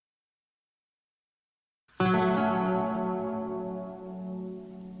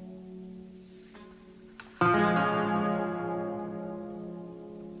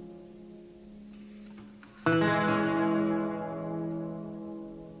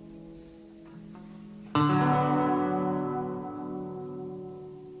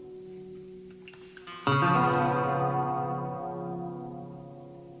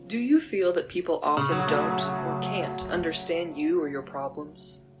feel that people often don't or can't understand you or your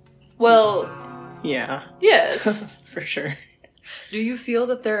problems? Well, Yeah. yes. For sure. Do you feel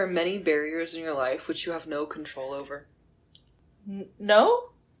that there are many barriers in your life which you have no control over?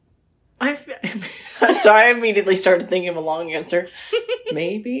 No? I'm sorry, I immediately started thinking of a long answer.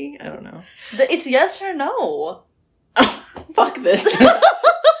 Maybe? I don't know. It's yes or no. Oh, fuck this.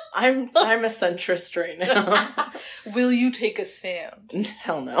 I'm a centrist right now. Will you take a stand?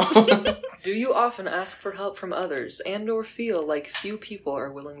 Hell no. Do you often ask for help from others and or feel like few people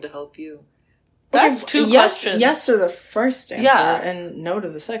are willing to help you? That's two questions. Yes to the first answer, Yeah. and no to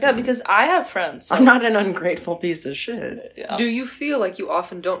the second. Yeah, because I have friends. So. I'm not an ungrateful piece of shit. Yeah. Do you feel like you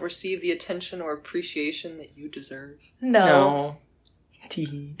often don't receive the attention or appreciation that you deserve? No.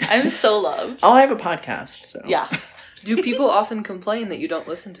 Tee. I'm so loved. Oh, I have a podcast, so. Yeah. Do people often complain that you don't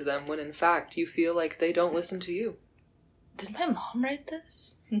listen to them when in fact you feel like they don't listen to you? Did my mom write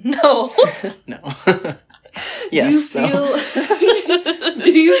this? No. No. Yes.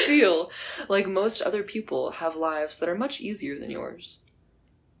 Do you feel like most other people have lives that are much easier than yours?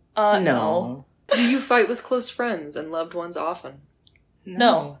 No. Do you fight with close friends and loved ones often?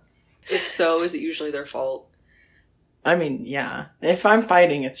 No. If so, is it usually their fault? I mean, yeah. If I'm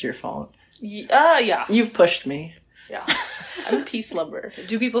fighting, it's your fault. Yeah. You've pushed me. Yeah. I'm a peace lover.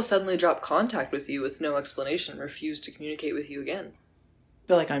 Do people suddenly drop contact with you with no explanation, refuse to communicate with you again? I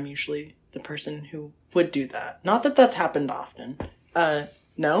feel like I'm usually the person who would do that. Not that that's happened often.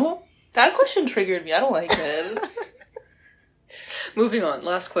 No? That question triggered me. I don't like it. Moving on,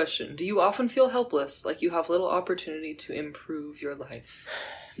 last question. Do you often feel helpless, like you have little opportunity to improve your life?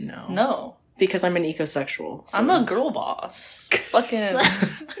 No. No. Because I'm an ecosexual. So. I'm a girl boss. Fucking...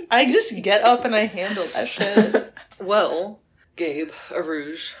 I just get up and I handle that shit. Well, Gabe,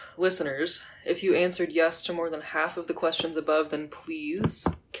 Arouge, listeners, if you answered yes to more than half of the questions above, then please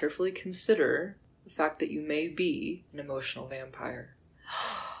carefully consider the fact that you may be an emotional vampire.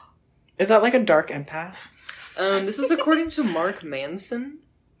 Is that like a dark empath? This is according to Mark Manson.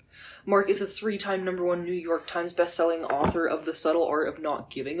 Mark is a 3-time #1 New York Times bestselling author of The Subtle Art of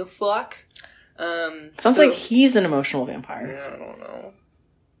Not Giving a Fuck. Sounds like he's an emotional vampire. Yeah, I don't know.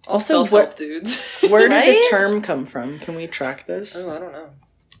 Also, Self-help dudes. Where did the Right? term come from? Can we track this? Oh, I don't know.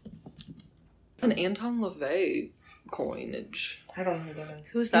 It's an Anton LaVey coinage. I don't know who that is.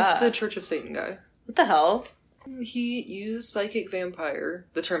 Who's He's that? the Church of Satan guy. What the hell? He used psychic vampire,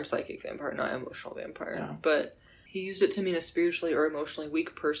 the term psychic vampire, not emotional vampire, Yeah. but he used it to mean a spiritually or emotionally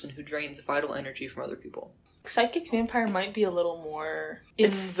weak person who drains vital energy from other people. Psychic vampire might be a little more in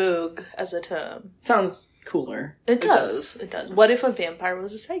It's- vogue as a term. Sounds cooler. It does. It does. What if a vampire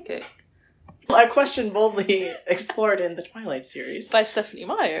was a psychic? A question boldly explored in the Twilight series. By Stephanie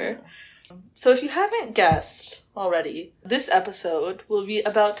Meyer. So if you haven't guessed already, this episode will be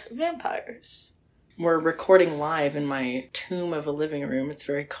about vampires. We're recording live in my tomb of a living room. It's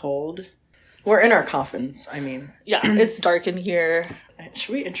very cold. We're in our coffins, I mean. Yeah, it's dark in here.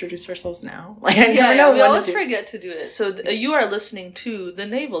 Should we introduce ourselves now? Like, I never Yeah, know we when always to do. forget to do it. So you are listening to The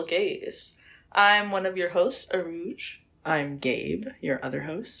Navel Gaze. I'm one of your hosts, Arouge. I'm Gabe, your other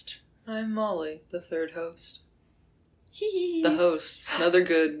host. I'm Molly, the third host. Hee. The host. Another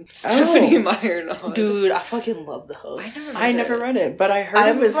good Stephanie Meyer nod. Dude, I fucking love The Host. I never read it, but I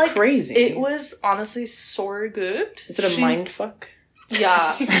heard it was crazy. It was honestly so good. Is it a mind fuck?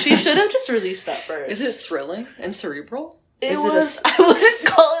 Yeah. She should have just released that first. Is it thrilling and cerebral? It Is it was... I wouldn't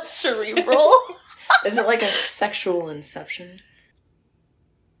call it cerebral. Is it like a sexual inception?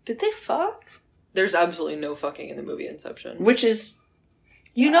 Did they fuck? There's absolutely no fucking in the movie Inception. Which is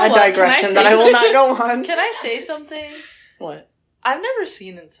You know a what? digression that I will not go on. Can I say something? What? I've never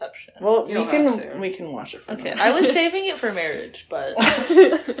seen Inception. Well, You don't have to. we can watch it for Okay, now. I was saving it for marriage, but...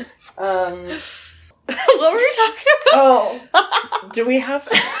 What were you talking about? Oh, do we have...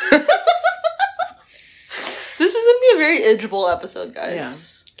 This is gonna be a very edgeable episode,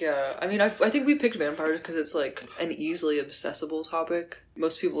 guys. Yeah, I mean, I think we picked vampires because it's like an easily accessible topic.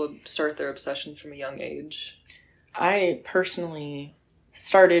 Most people start their obsessions from a young age. I personally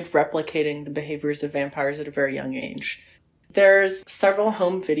started replicating the behaviors of vampires at a very young age. There's several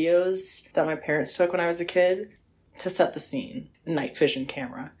home videos that my parents took when I was a kid to set the scene. Night vision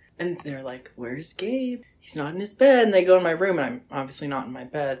camera. And they're like, where's Gabe? He's not in his bed. And they go in my room and I'm obviously not in my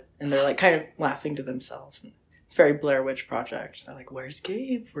bed. And they're like kind of laughing to themselves. It's very Blair Witch Project. They're like, where's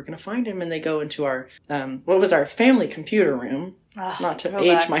Gabe? We're going to find him. And they go into our, what was our family computer room. Not to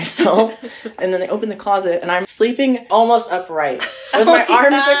age myself. And then they open the closet and I'm sleeping almost upright with my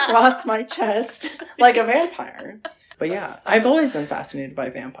arms across my chest like a vampire. But yeah, I've always been fascinated by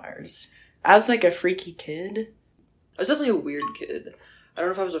vampires. As like a freaky kid. I was definitely a weird kid. I don't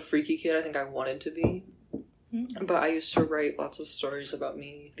know if I was a freaky kid. I think I wanted to be. But I used to write lots of stories about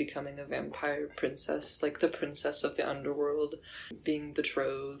me becoming a vampire princess, like the princess of the underworld, being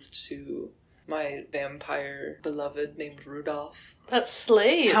betrothed to my vampire beloved named Rudolph. That's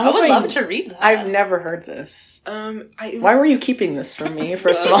slave. How I would have love I- to read that. I've never heard this. Why were you keeping this from me,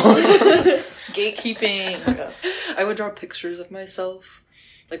 first of all? Gatekeeping. I would draw pictures of myself,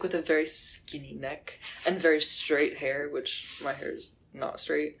 like with a very skinny neck and very straight hair, which my hair is not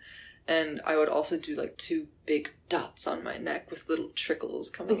straight. And I would also do like 2 big dots on my neck with little trickles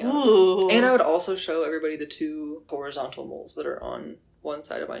coming out. Ooh. And I would also show everybody the 2 horizontal moles that are on one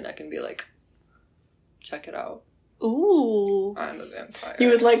side of my neck and be like, check it out. Ooh. I'm a vampire. You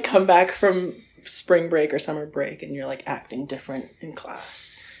would like come back from spring break or summer break and you're like acting different in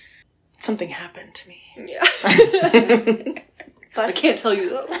class. Something happened to me. Yeah. I can't tell you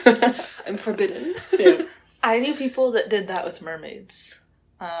though. I'm forbidden. Yeah. I knew people that did that with mermaids.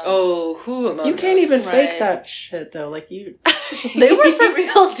 Who among You can't us? even fake Right. that shit though. Like you They were for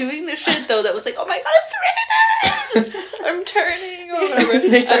real doing the shit though that was like, oh my god, I'm turning! I'm turning or whatever.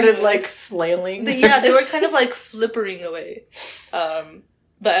 they started like flailing. They were kind of like flippering away.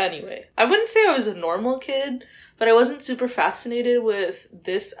 But anyway, I wouldn't say I was a normal kid, but I wasn't super fascinated with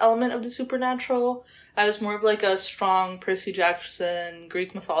this element of the supernatural. I was more of like a strong Percy Jackson,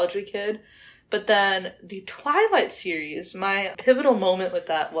 Greek mythology kid. But then the Twilight series, my pivotal moment with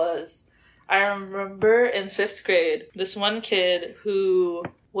that was, I remember in 5th grade, this one kid who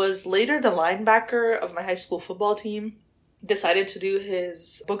was later the linebacker of my high school football team decided to do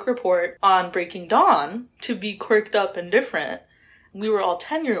his book report on Breaking Dawn to be quirked up and different. We were all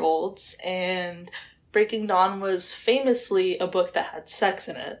 10-year-olds, and Breaking Dawn was famously a book that had sex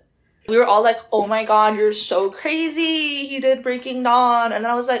in it. We were all like, oh my god, you're so crazy, he did Breaking Dawn. And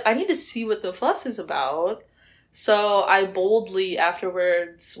then I was like, I need to see what the fuss is about. So I boldly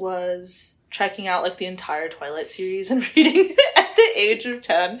afterwards was checking out like the entire Twilight series and reading it at the age of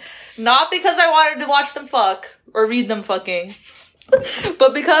 10. Not because I wanted to watch them fuck or read them fucking,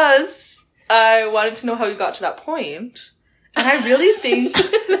 but because I wanted to know how you got to that point. And I really think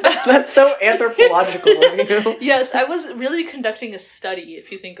That's so anthropological of you. yes, I was really conducting a study,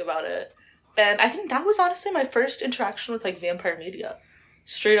 if you think about it. And I think that was honestly my first interaction with, like, vampire media.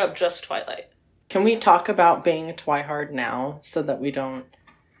 Straight up just Twilight. Can we talk about being a twihard now so that we don't...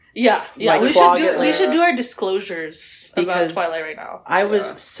 Yeah. Like, we clog should it do we later. should do our disclosures about Because Twilight right now. I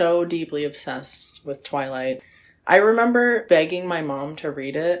was Yeah. so deeply obsessed with Twilight. I remember begging my mom to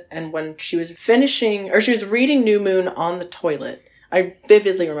read it, and when she was she was reading New Moon on the toilet. I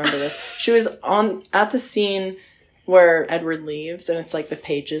vividly remember this. She was at the scene where Edward leaves, and it's like the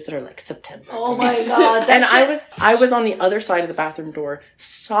pages that are like September. Oh my god. And I was on the other side of the bathroom door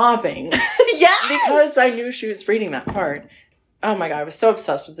sobbing yeah! because I knew she was reading that part. Oh my god, I was so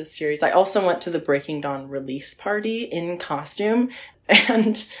obsessed with this series. I also went to the Breaking Dawn release party in costume,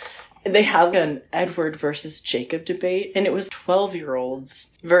 and they had an Edward versus Jacob debate, and it was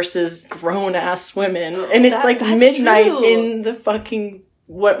 12-year-olds versus grown-ass women. And it's like That's midnight true. in the fucking,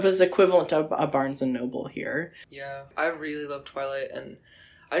 what was equivalent to a Barnes & Noble here. Yeah, I really love Twilight, and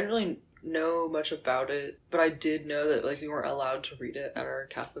I didn't really know much about it, but I did know that like we weren't allowed to read it at our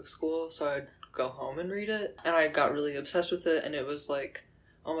Catholic school, so I'd go home and read it, and I got really obsessed with it, and it was like,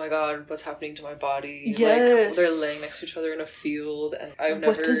 oh my god, what's happening to my body? Yes. Like, they're laying next to each other in a field, and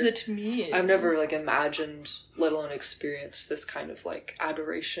What does it mean? I've never, like, imagined, let alone experienced this kind of, like,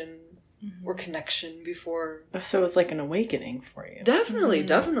 adoration or connection before. So it was like an awakening for you. Definitely.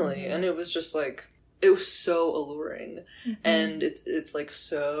 And it was just, like, it was so alluring. And it's, like,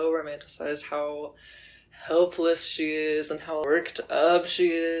 so romanticized how helpless she is and how worked up she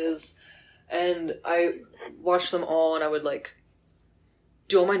is. And I watched them all, and I would, like,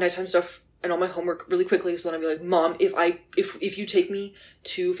 do all my nighttime stuff and all my homework really quickly, so then I'd be like, Mom, if you take me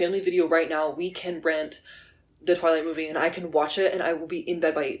to Family Video right now, we can rent the Twilight movie and I can watch it and I will be in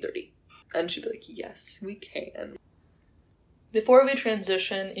bed by 8:30. And she'd be like, yes, we can. Before we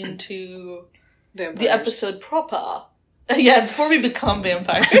transition into Vampires. the episode proper, before we become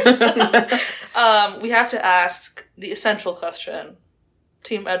vampires, we have to ask the essential question.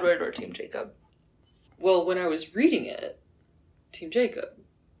 Team Edward or Team Jacob? Well, when I was reading it, Team Jacob.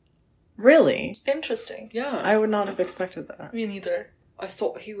 Really? Interesting. Yeah. I would not have expected that. Me neither. I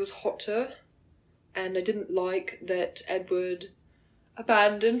thought he was hotter, and I didn't like that Edward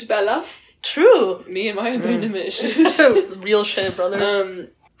abandoned Bella. True. Me and my abandonment issues. Real shit, brother.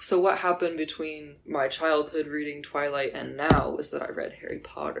 So what happened between my childhood reading Twilight and now was that I read Harry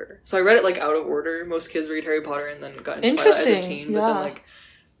Potter. So I read it, like, out of order. Most kids read Harry Potter and then got into Twilight as a teen. But then, like,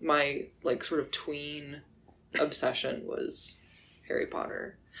 my, like, sort of tween obsession was Harry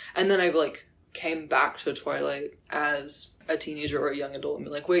Potter. And then I, like, came back to Twilight as a teenager or a young adult and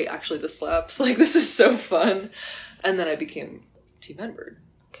be like, wait, actually this slaps. Like, this is so fun. And then I became Team Edward.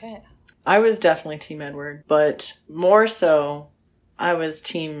 Okay. I was definitely Team Edward, but more so, I was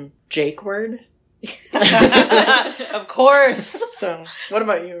Team Jakeward. Of course. So, what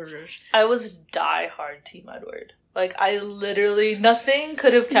about you, Rouge? I was die-hard Team Edward. Like, I literally, nothing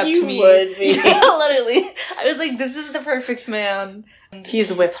could have kept You me. would be. Yeah, literally. I was like, this is the perfect man.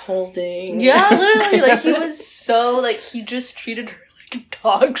 He's withholding. Yeah, literally. Like, he was so, like, he just treated her like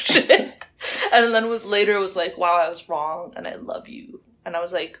dog shit. And then later was like, wow, I was wrong, and I love you. And I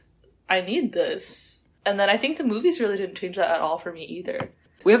was like, I need this. And then I think the movies really didn't change that at all for me either.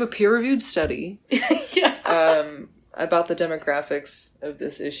 We have a peer-reviewed study Yeah. about the demographics of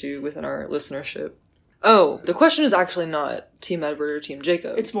this issue within our listenership. Oh, the question is actually not Team Edward or Team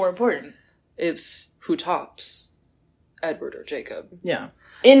Jacob. It's more important. It's who tops, Edward or Jacob. Yeah.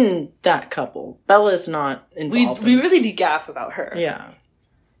 In that couple, Bella's not involved. We really de-gaff about her. Yeah.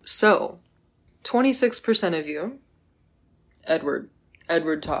 So, 26% of you, Edward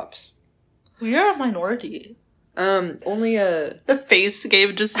tops. We are a minority. Only The face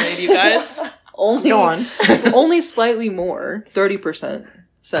Gabe just made, you guys. only Go on. only slightly more, 30%,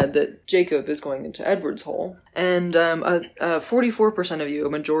 said that Jacob is going into Edward's hole, and 44% of you, a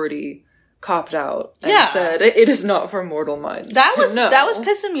majority, copped out and said it is not for mortal minds. That to was know. that was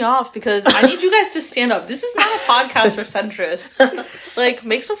pissing me off because I need you guys to stand up. This is not a podcast for centrists. Like,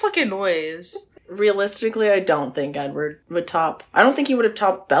 make some fucking noise. Realistically, I don't think Edward would top. I don't think he would have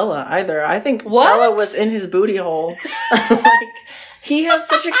topped Bella either. I think What? Bella was in his booty hole. Like, he has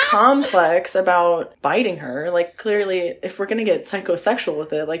such a complex about biting her. Like, clearly, if we're gonna get psychosexual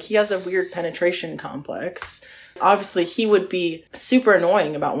with it, like, he has a weird penetration complex. Obviously, he would be super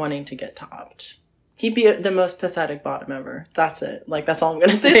annoying about wanting to get topped. He'd be the most pathetic bottom ever. That's it. Like, that's all I'm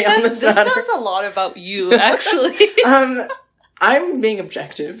gonna say on this This matter. says a lot about you, actually. I'm being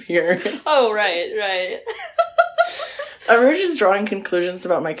objective here. Oh, right. Aruj is drawing conclusions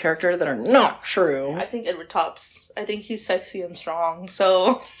about my character that are not true. I think Edward tops. I think he's sexy and strong,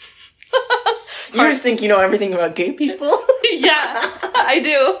 so... You just think you know everything about gay people? Yeah, I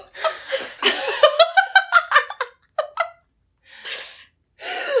do.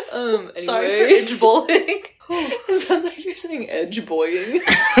 Anyway. Sorry for edge bullying. It sounds like you're saying edge boying.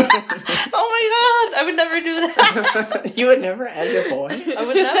 Oh my god, I would never do that. You would never edge a boy. I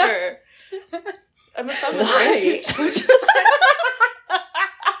would never. I'm a feminist.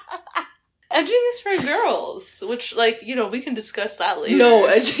 Edging is for girls, which, like, you know, we can discuss that later. No,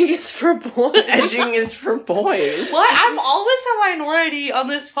 edging is for boys. Edging is for boys. What? I'm always a minority on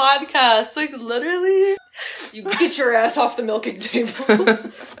this podcast. Like, literally. You get your ass off the milking table.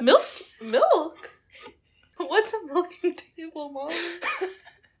 Milk? What's a milking table, Mom?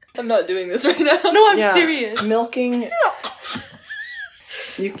 I'm not doing this right now. No, I'm Yeah, serious. Milking.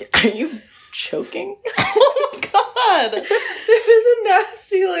 Are you choking? Oh my god. There was a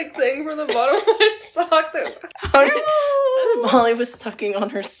nasty, like, thing from the bottom of my sock that... How did, Molly was sucking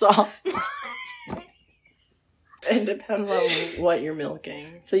on her sock. It depends on what you're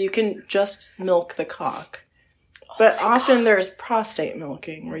milking. So you can just milk the cock. But often there's prostate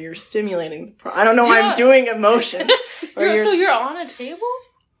milking, where you're stimulating the I don't know why I'm doing emotion. Where So you're on a table?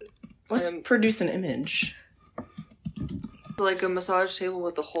 Let's produce an image. Like a massage table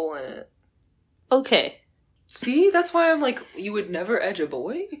with a hole in it. Okay. See? That's why I'm like, you would never edge a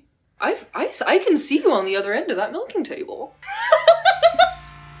boy? I can see you on the other end of that milking table.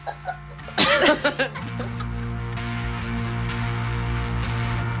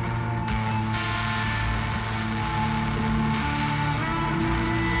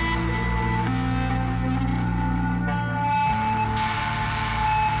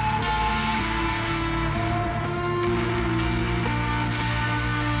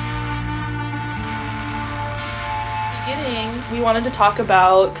 We wanted to talk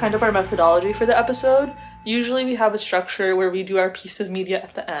about kind of our methodology for the episode. Usually we have a structure where we do our piece of media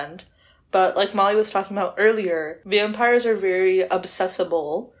at the end. But like Molly was talking about earlier, vampires are very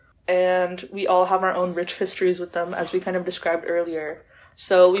accessible, and we all have our own rich histories with them, as we kind of described earlier.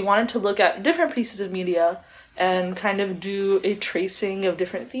 So we wanted to look at different pieces of media and kind of do a tracing of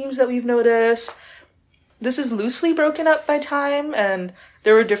different themes that we've noticed. This is loosely broken up by time, and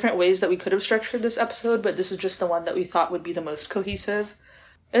there were different ways that we could have structured this episode, but this is just the one that we thought would be the most cohesive.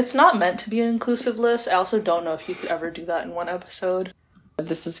 It's not meant to be an inclusive list. I also don't know if you could ever do that in one episode.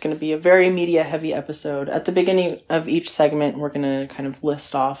 This is going to be a very media-heavy episode. At the beginning of each segment, we're going to kind of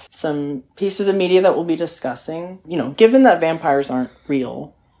list off some pieces of media that we'll be discussing. You know, given that vampires aren't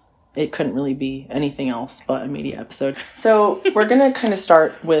real, it couldn't really be anything else but a media episode. So we're going to kind of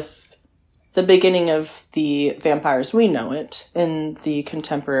start with the beginning of the vampires we know it in the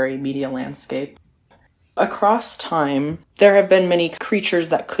contemporary media landscape. Across time, there have been many creatures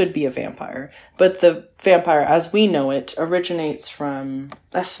that could be a vampire, but the vampire as we know it originates from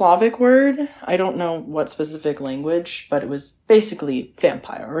a Slavic word. I don't know what specific language, but it was basically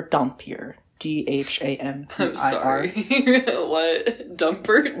vampire or dampir. Dhamphir. I'm sorry. What?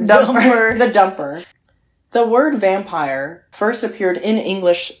 Dumper? Dumper. The dumper. The word vampire first appeared in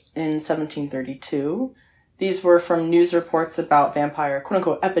English in 1732. These were from news reports about vampire,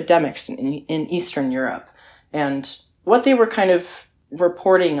 quote-unquote, epidemics in Eastern Europe. And what they were kind of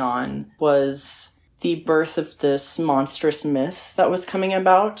reporting on was the birth of this monstrous myth that was coming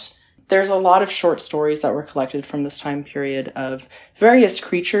about. There's a lot of short stories that were collected from this time period of various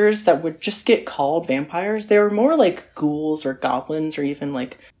creatures that would just get called vampires. They were more like ghouls or goblins or even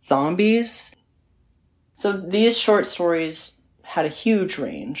like zombies. So these short stories had a huge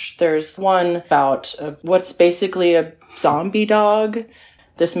range. There's one about what's basically a zombie dog.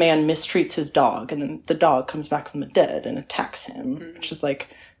 This man mistreats his dog, and then the dog comes back from the dead and attacks him, which is like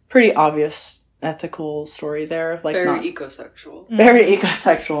pretty obvious ethical story there. Like very ecosexual. Very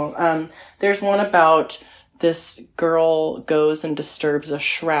ecosexual. There's one about this girl goes and disturbs a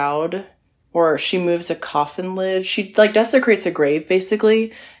shroud, or she moves a coffin lid. She like desecrates a grave,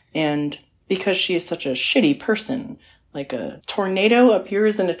 basically, and because she is such a shitty person, like a tornado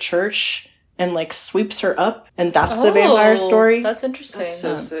appears in a church and like sweeps her up, and that's the vampire story. That's interesting. That's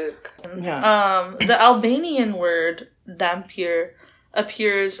so sick. Yeah. The Albanian word dampir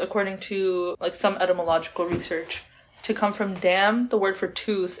appears, according to like some etymological research, to come from dam, the word for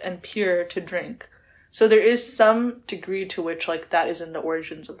tooth, and pure, to drink. So there is some degree to which like that is in the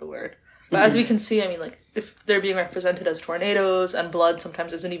origins of the word. But as we can see, I mean, like if they're being represented as tornadoes and blood,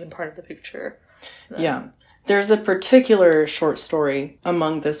 sometimes isn't even part of the picture. Yeah. There's a particular short story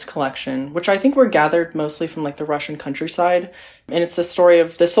among this collection, which I think were gathered mostly from like the Russian countryside. And it's the story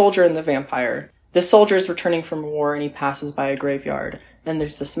of the soldier and the vampire. The soldier is returning from war and he passes by a graveyard. And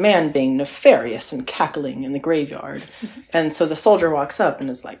there's this man being nefarious and cackling in the graveyard. And so the soldier walks up and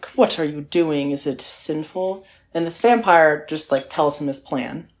is like, "What are you doing? Is it sinful?" And this vampire just like tells him his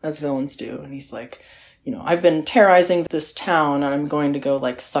plan, as villains do. And he's like, "You know, I've been terrorizing this town and I'm going to go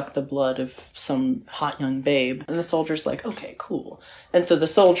like suck the blood of some hot young babe." And the soldier's like, "Okay, cool." And so the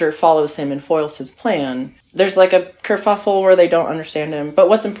soldier follows him and foils his plan. There's like a kerfuffle where they don't understand him. But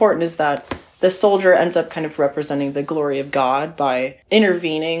what's important is that the soldier ends up kind of representing the glory of God by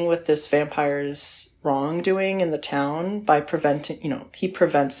intervening with this vampire's wrongdoing in the town by preventing, he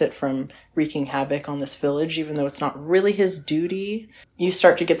prevents it from wreaking havoc on this village, even though it's not really his duty. You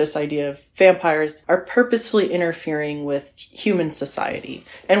start to get this idea of vampires are purposefully interfering with human society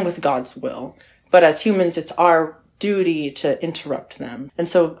and with God's will. But as humans, it's our duty to interrupt them. And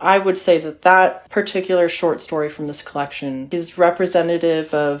so I would say that that particular short story from this collection is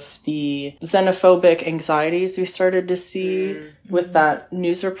representative of the xenophobic anxieties we started to see with that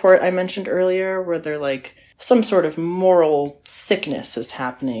news report I mentioned earlier, where they're like, some sort of moral sickness is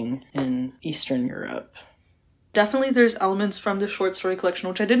happening in Eastern Europe. Definitely there's elements from the short story collection,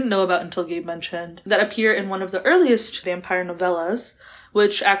 which I didn't know about until Gabe mentioned, that appear in one of the earliest vampire novellas,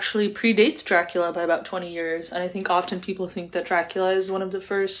 which actually predates Dracula by about 20 years. And I think often people think that Dracula is one of the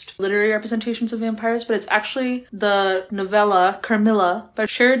first literary representations of vampires, but it's actually the novella Carmilla by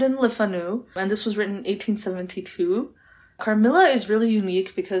Sheridan Le Fanu, and this was written in 1872. Carmilla is really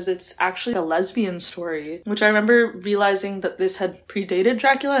unique because it's actually a lesbian story, which I remember realizing that this had predated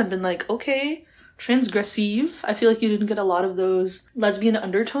Dracula and been like, okay, transgressive. I feel like you didn't get a lot of those lesbian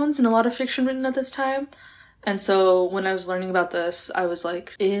undertones in a lot of fiction written at this time. And so when I was learning about this, I was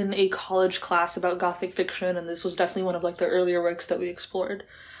like in a college class about Gothic fiction, and this was definitely one of like the earlier works that we explored.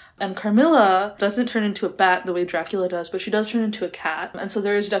 And Carmilla doesn't turn into a bat the way Dracula does, but she does turn into a cat. And so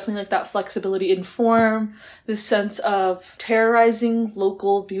there is definitely like that flexibility in form, this sense of terrorizing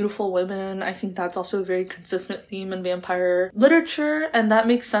local beautiful women. I think that's also a very consistent theme in vampire literature, and that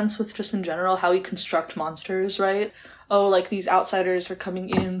makes sense with just in general how we construct monsters, right? Oh, like these outsiders are coming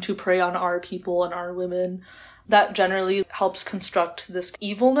in to prey on our people and our women. That generally helps construct this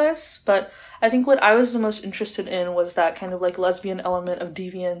evilness, but I think what I was the most interested in was that kind of like lesbian element of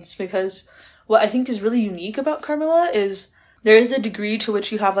deviance, because what I think is really unique about Carmilla is there is a degree to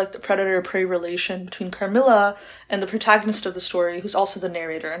which you have like the predator-prey relation between Carmilla and the protagonist of the story, who's also the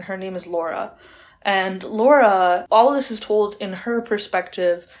narrator, and her name is Laura. And Laura, all of this is told in her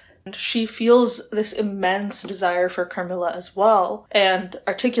perspective. And she feels this immense desire for Carmilla as well, and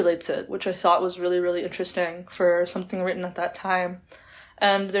articulates it, which I thought was really, really interesting for something written at that time.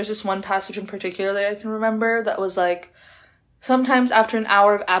 And there's this one passage in particular that I can remember that was like, sometimes after an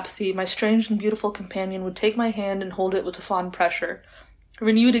hour of apathy, my strange and beautiful companion would take my hand and hold it with a fond pressure.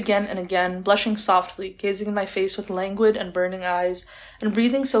 Renewed again and again, blushing softly, gazing in my face with languid and burning eyes, and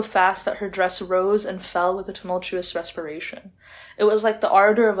breathing so fast that her dress rose and fell with a tumultuous respiration. It was like the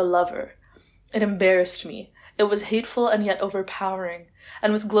ardor of a lover. It embarrassed me. It was hateful and yet overpowering,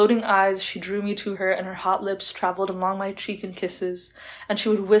 and with gloating eyes she drew me to her, and her hot lips traveled along my cheek in kisses, and she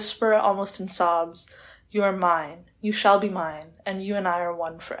would whisper, almost in sobs, "You are mine, you shall be mine, and you and I are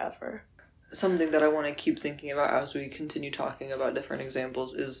one forever." Something that I want to keep thinking about as we continue talking about different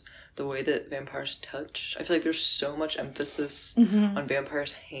examples is the way that vampires touch. I feel like there's so much emphasis on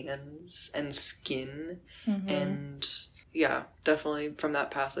vampires' hands and skin, and yeah, definitely from that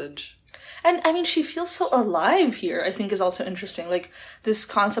passage. And, I mean, she feels so alive here, I think is also interesting. Like, this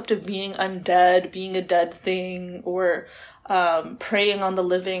concept of being undead, being a dead thing, or preying on the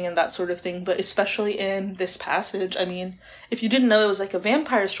living and that sort of thing. But especially in this passage, I mean, if you didn't know it was like a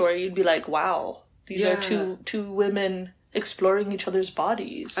vampire story, you'd be like, wow, these are two women exploring each other's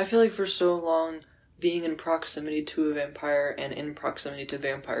bodies. I feel like for so long, being in proximity to a vampire and in proximity to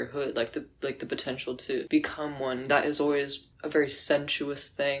vampirehood, like the potential to become one, that is always a very sensuous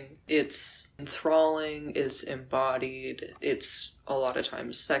thing. It's enthralling, it's embodied, it's a lot of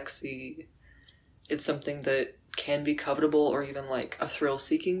times sexy. It's something that can be covetable or even like a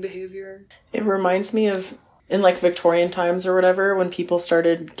thrill-seeking behavior. It reminds me of, in like Victorian times or whatever, when people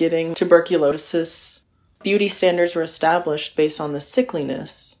started getting tuberculosis, beauty standards were established based on the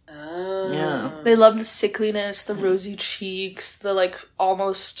sickliness. Oh. Yeah. They love the sickliness, the rosy cheeks, the like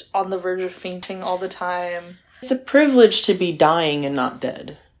almost on the verge of fainting all the time. It's a privilege to be dying and not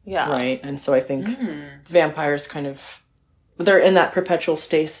dead. Yeah. Right? And so I think vampires kind of, they're in that perpetual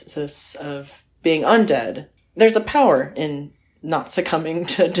stasis of being undead. There's a power in not succumbing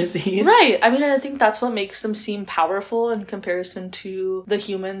to disease. Right. I mean, I think that's what makes them seem powerful in comparison to the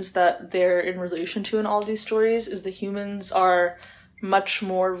humans that they're in relation to in all these stories, is the humans are much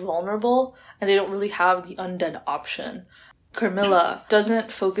more vulnerable and they don't really have the undead option. Carmilla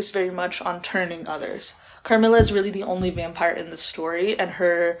doesn't focus very much on turning others. Carmilla is really the only vampire in the story, and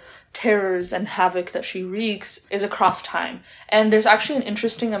her terrors and havoc that she wreaks is across time. And there's actually an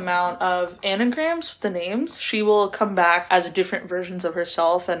interesting amount of anagrams with the names. She will come back as different versions of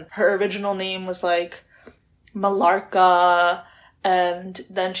herself, and her original name was like Malarca, and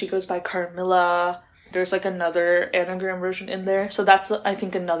then she goes by Carmilla. There's like another anagram version in there. So that's, I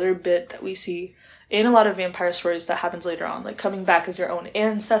think, another bit that we see in a lot of vampire stories that happens later on, like coming back as your own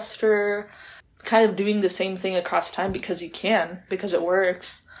ancestor, kind of doing the same thing across time because you can, because it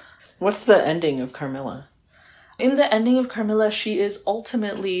works. What's the ending of Carmilla? In the ending of Carmilla, she is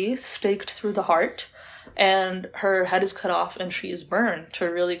ultimately staked through the heart, and her head is cut off and she is burned to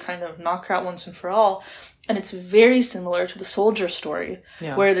really kind of knock her out once and for all. And it's very similar to the soldier story,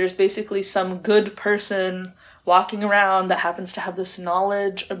 where there's basically some good person walking around that happens to have this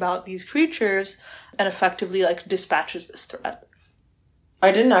knowledge about these creatures and effectively like dispatches this threat.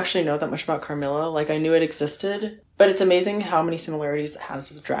 I didn't actually know that much about Carmilla. Like, I knew it existed, but it's amazing how many similarities it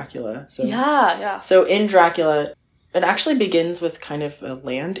has with Dracula. So Yeah. So in Dracula, it actually begins with kind of a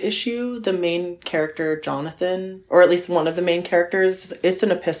land issue. The main character, Jonathan, or at least one of the main characters, it's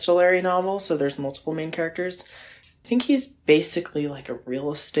an epistolary novel, so there's multiple main characters. I think he's basically like a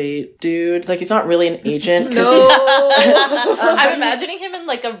real estate dude. Like, he's not really an agent. No! I'm imagining him in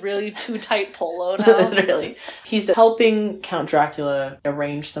like a really too tight polo now. Literally. He's helping Count Dracula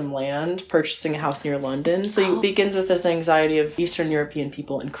arrange some land, purchasing a house near London. So he begins with this anxiety of Eastern European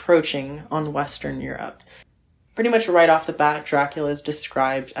people encroaching on Western Europe. Pretty much right off the bat, Dracula is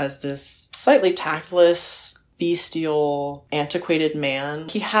described as this slightly tactless, bestial, antiquated man.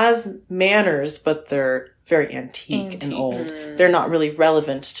 He has manners, but they're very antique and old. They're not really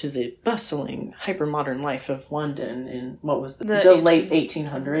relevant to the bustling, hyper-modern life of London in, what was the late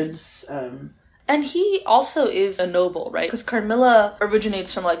 1800s. And he also is a noble, right? Because Carmilla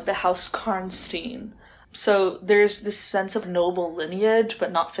originates from like the House Karnstein. So there's this sense of noble lineage,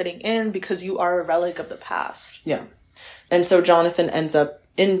 but not fitting in because you are a relic of the past. Yeah. And so Jonathan ends up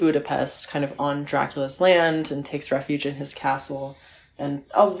in Budapest, kind of on Dracula's land, and takes refuge in his castle. And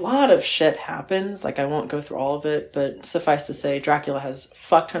a lot of shit happens. Like, I won't go through all of it, but suffice to say, Dracula has a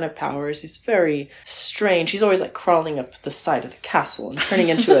fuck ton of powers. He's very strange. He's always, like, crawling up the side of the castle and turning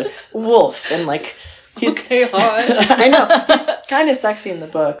into a wolf. And, like, he's... Okay, hot. I know. He's kind of sexy in the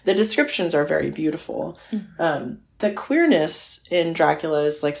book. The descriptions are very beautiful. The queerness in Dracula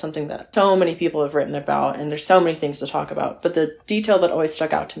is, like, something that so many people have written about, and there's so many things to talk about. But the detail that always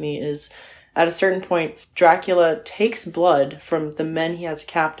stuck out to me is At a certain point, Dracula takes blood from the men he has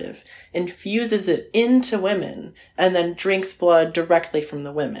captive, infuses it into women, and then drinks blood directly from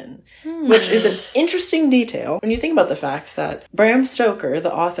the women. Which is an interesting detail when you think about the fact that Bram Stoker,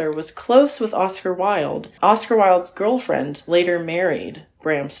 the author, was close with Oscar Wilde. Oscar Wilde's girlfriend later married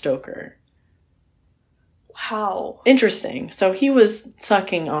Bram Stoker. Wow. Interesting. So he was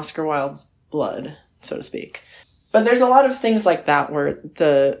sucking Oscar Wilde's blood, so to speak. But there's a lot of things like that where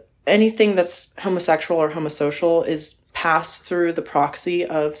anything that's homosexual or homosocial is passed through the proxy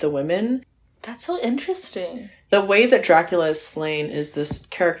of the women. That's so interesting. The way that Dracula is slain is this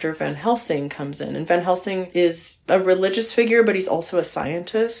character Van Helsing comes in. And Van Helsing is a religious figure, but he's also a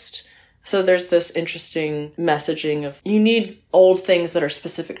scientist. So there's this interesting messaging of you need old things that are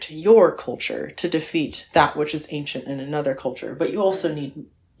specific to your culture to defeat that which is ancient in another culture. But you also need,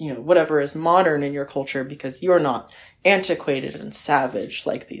 whatever is modern in your culture because you're not antiquated and savage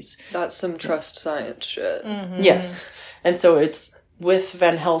like these. That's some trust science shit. Mm-hmm. Yes. And so it's with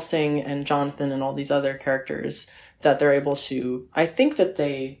Van Helsing and Jonathan and all these other characters that they're able to, I think that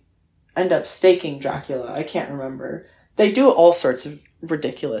they end up staking Dracula. I can't remember. They do all sorts of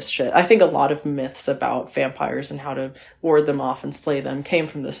ridiculous shit. I think a lot of myths about vampires and how to ward them off and slay them came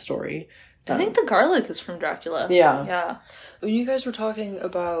from this story. I think the garlic is from Dracula. Yeah. Yeah. When you guys were talking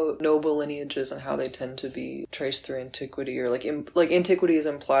about noble lineages and how they tend to be traced through antiquity, or like antiquity is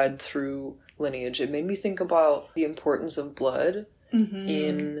implied through lineage, it made me think about the importance of blood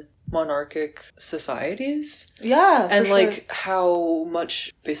in monarchic societies. Yeah, and for like sure. how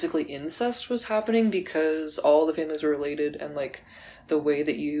much basically incest was happening because all the families were related, and like the way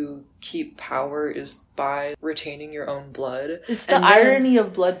that you keep power is by retaining your own blood. It's the irony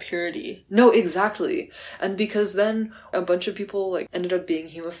of blood purity. No, exactly. And because then a bunch of people like ended up being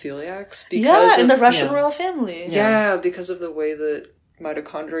hemophiliacs because in the of, Russian royal family. yeah, because of the way that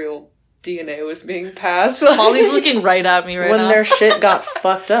mitochondrial DNA was being passed. Molly's looking right at me right when now. their shit got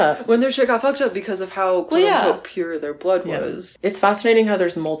fucked up. When their shit got fucked up because of how quote-unquote pure their blood was. It's fascinating how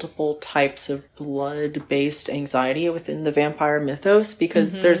there's multiple types of blood-based anxiety within the vampire mythos,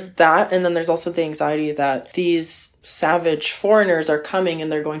 because there's that, and then there's also the anxiety that these savage foreigners are coming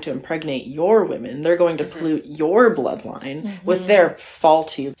and they're going to impregnate your women. They're going to pollute your bloodline with their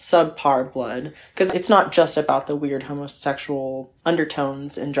faulty, subpar blood. Because it's not just about the weird homosexual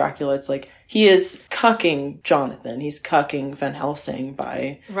undertones in Dracula. It's like, he is cucking Jonathan. He's cucking Van Helsing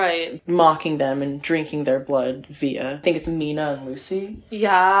by mocking them and drinking their blood via, I think it's Mina and Lucy.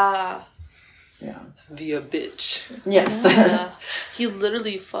 Yeah. Yeah. Via bitch. Yes. Yeah. He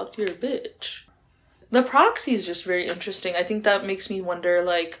literally fucked your bitch. The proxy is just very interesting. I think that makes me wonder,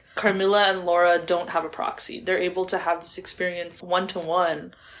 like, Carmilla and Laura don't have a proxy. They're able to have this experience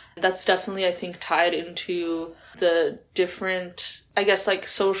one-to-one. That's definitely, I think, tied into the different, I guess, like,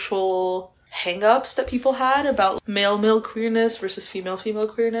 social hang-ups that people had about male-male queerness versus female-female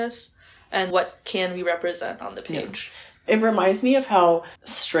queerness, and what can we represent on the page. Yeah. It reminds me of how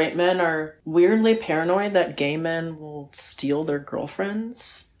straight men are weirdly paranoid that gay men will steal their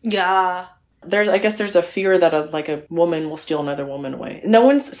girlfriends. Yeah. I guess there's a fear that a woman will steal another woman away. No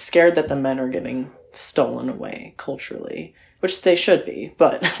one's scared that the men are getting stolen away culturally, which they should be,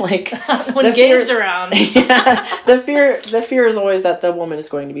 but like when Gabe's around. Yeah, the fear is always that the woman is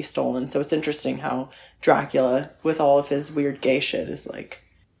going to be stolen. So it's interesting how Dracula, with all of his weird gay shit, is like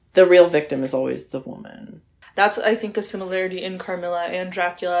the real victim is always the woman. That's, I think, a similarity in Carmilla and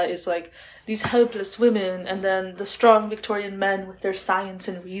Dracula is, like, these helpless women and then the strong Victorian men with their science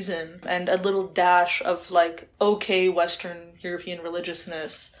and reason and a little dash of, like, okay Western European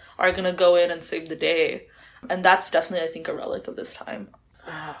religiousness are gonna go in and save the day. And that's definitely, I think, a relic of this time.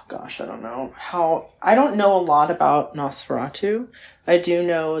 Oh, gosh, I don't know. I don't know a lot about Nosferatu. I do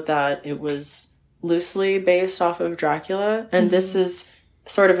know that it was loosely based off of Dracula, and this is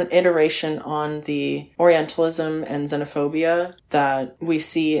sort of an iteration on the Orientalism and xenophobia that we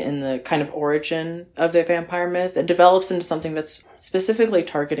see in the kind of origin of the vampire myth. It develops into something that's specifically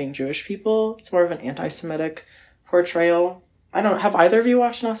targeting Jewish people. It's more of an anti-Semitic portrayal. Have either of you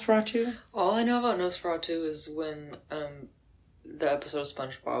watched Nosferatu? All I know about Nosferatu is when the episode of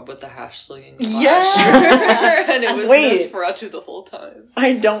SpongeBob with the hash slinging slasher. And it was Nosferatu the whole time.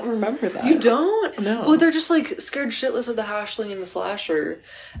 I don't remember that. You don't? No. Well, they're just like scared shitless of the hash slinging the slasher,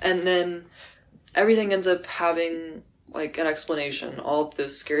 and then everything ends up having like an explanation, all of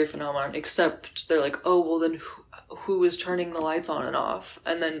this scary phenomenon, except they're like, oh, well then who is turning the lights on and off?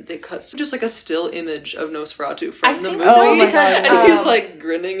 And then it cuts to just like a still image of Nosferatu from the movie. Oh my God. And he's like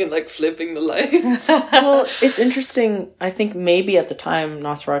grinning and like flipping the lights. Well, it's interesting. I think maybe at the time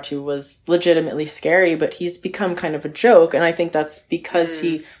Nosferatu was legitimately scary, but he's become kind of a joke. And I think that's because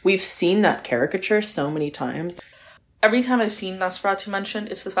we've seen that caricature so many times. Every time I've seen Nosferatu mentioned,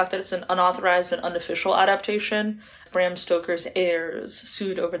 it's the fact that it's an unauthorized and unofficial adaptation. Bram Stoker's heirs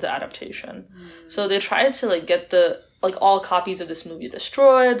sued over the adaptation. So they tried to like get all copies of this movie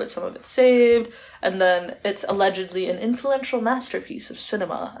destroyed, but some of it saved. And then it's allegedly an influential masterpiece of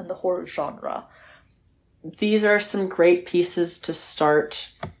cinema and the horror genre. These are some great pieces to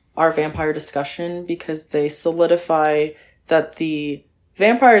start our vampire discussion because they solidify that the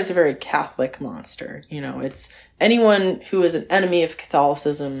vampire is a very Catholic monster. You know, it's anyone who is an enemy of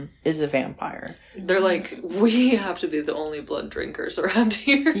Catholicism is a vampire. They're like, we have to be the only blood drinkers around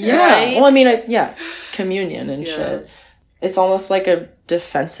here. Yeah. Right? Well, I mean, communion and shit. It's almost like a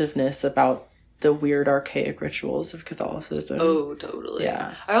defensiveness about the weird archaic rituals of Catholicism. Oh, totally.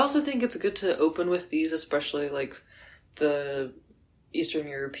 Yeah. I also think it's good to open with these, especially like the Eastern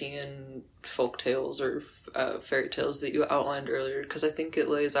European folk tales or fairy tales that you outlined earlier, because I think it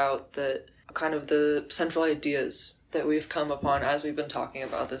lays out that kind of the central ideas that we've come upon as we've been talking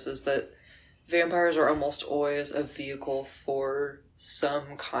about this is that vampires are almost always a vehicle for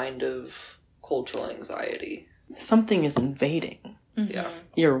some kind of cultural anxiety. Something is invading Yeah.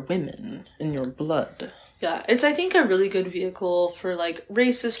 your women and your blood. Yeah, it's, I think, a really good vehicle for, like,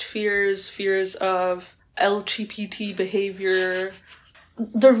 racist fears of LGBT behavior.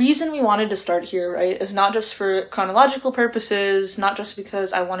 The reason we wanted to start here, right, is not just for chronological purposes, not just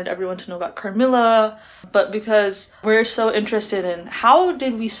because I wanted everyone to know about Carmilla, but because we're so interested in how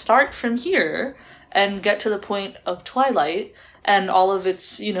did we start from here and get to the point of Twilight and all of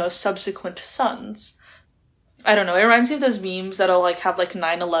its, you know, subsequent sons. I don't know, it reminds me of those memes that'll, like, have, like,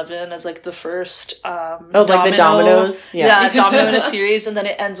 9/11 as, like, the first, like the dominoes? Yeah, domino in a series, and then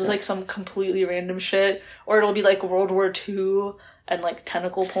it ends with, like, some completely random shit. Or it'll be, like, World War II and, like,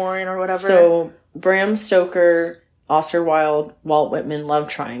 tentacle porn or whatever. So, Bram Stoker, Oscar Wilde, Walt Whitman love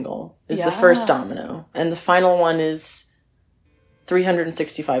triangle is the first domino. And the final one is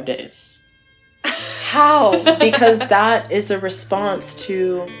 365 days. How? Because that is a response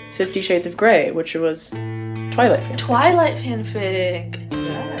to 50 Shades of Grey, which was Twilight fanfic. Twilight fanfic.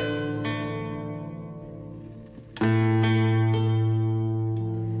 Yeah.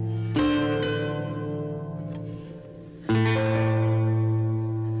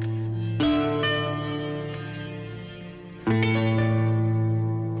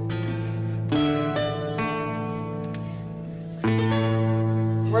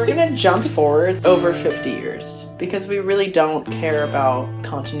 We're gonna jump forward over 50 years because we really don't care about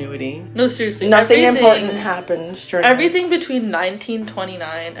continuity. No, seriously. Nothing important happened during Everything this. between 1929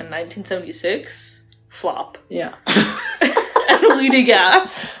 and 1976, flop. Yeah. And leading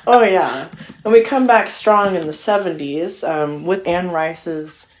gaff. Oh, yeah. And we come back strong in the 70s with Anne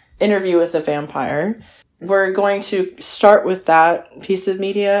Rice's Interview with a Vampire. We're going to start with that piece of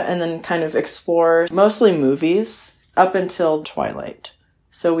media and then kind of explore mostly movies up until Twilight.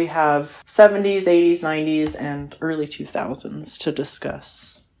 So we have 70s, 80s, 90s, and early 2000s to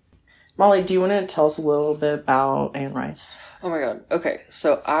discuss. Molly, do you want to tell us a little bit about Anne Rice? Oh my god. Okay,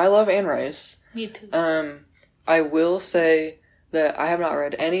 so I love Anne Rice. Me too. I will say that I have not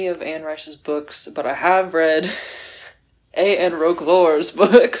read any of Anne Rice's books, but I have read A.N. Roquelaur's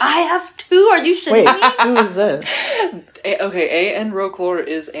books. I have two. Are you shitting Wait, me? who is this? A.N. Roquelaure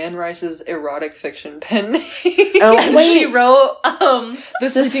is Anne Rice's erotic fiction pen name. Oh, And wait. she wrote The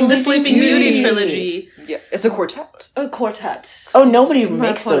Sleeping Beauty trilogy. Yeah, it's a quartet. A quartet. Oh, nobody My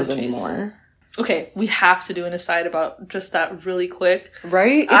makes those apologies. anymore. Okay, we have to do an aside about just that really quick.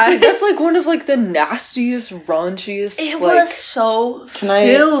 Right? It's like, that's like one of like the nastiest, raunchiest, It like... was so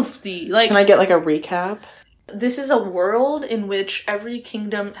filthy. Like, Can I get like a recap? this is a world in which every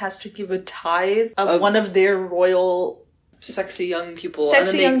kingdom has to give a tithe of one of their royal sexy young people.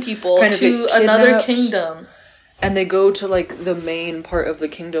 sexy and then young they people kind of to get another kidnapped. kingdom. And they go to like the main part of the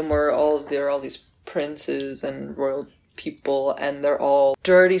kingdom where there are all these princes and royal people, and they're all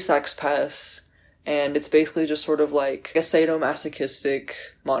dirty sex pests, and it's basically just sort of like a sadomasochistic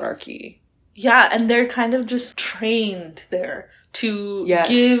monarchy. Yeah, and they're kind of just trained there to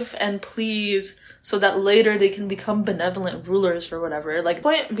give and please so that later they can become benevolent rulers or whatever. Like, The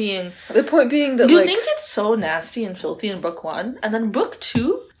point being that you like... think it's so nasty and filthy in book 1, and then book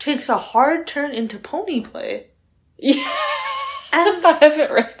 2 takes a hard turn into pony play. Yeah. And I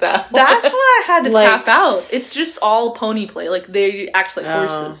haven't read that. that's when I had to Like- tap out. It's just all pony play. Like, they act like Oh.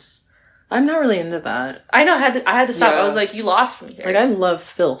 horses. I'm not really into that. I know, I had to stop. Yeah. I was like, you lost me here. Like, I love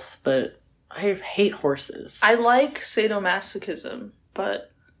filth, but I hate horses. I like sadomasochism,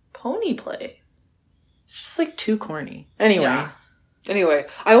 but pony play. It's just, like, too corny. Anyway. Yeah. Anyway,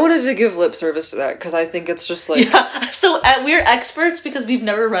 I wanted to give lip service to that because I think it's just like... Yeah, so we're experts because we've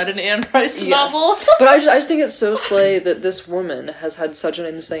never read an Anne Rice novel. But I just think it's so slay that this woman has had such an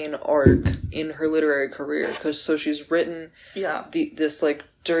insane arc in her literary career. Because she's written Yeah. this like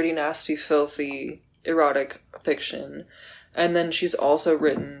dirty, nasty, filthy, erotic fiction. And then she's also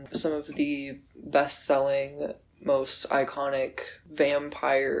written some of the best-selling, most iconic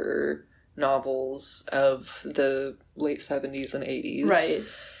vampire novels of the late 70s and 80s. Right.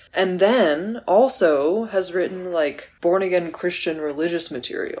 And then also has written like born-again Christian religious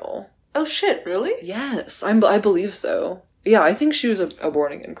material. Oh shit, really? Yes, I believe so. Yeah, I think she was a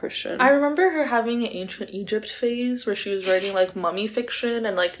born-again Christian. I remember her having an ancient Egypt phase where she was writing like mummy fiction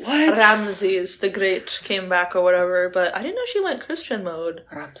and like What? Ramses the Great came back or whatever, but I didn't know she went Christian mode.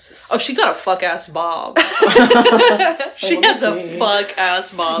 Ramses. Oh, she got a fuck-ass bob. She Let me has a see.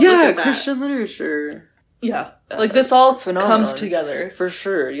 fuck-ass bob. Look Yeah, at that. Christian literature. Yeah. Like, this all phenomenon. comes together. For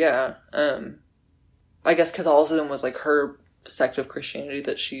sure, yeah. I guess Catholicism was like her sect of Christianity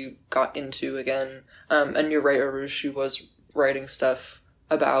that she got into again. And you're right, Aruj, she was writing stuff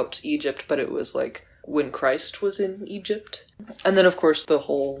about Egypt, but it was like when Christ was in Egypt. And then, of course, the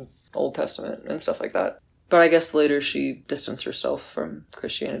whole Old Testament and stuff like that. But I guess later she distanced herself from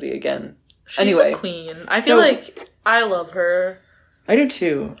Christianity again. She's Anyway. a queen. I feel like I love her. I do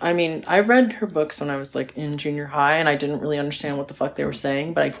too. I mean, I read her books when I was like in junior high and I didn't really understand what the fuck they were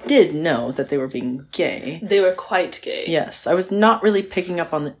saying, but I did know that they were being gay. They were quite gay. Yes, I was not really picking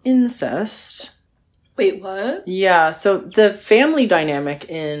up on the incest. Wait, what? Yeah, so the family dynamic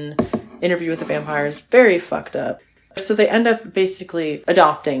in Interview with the Vampire is very fucked up. So they end up basically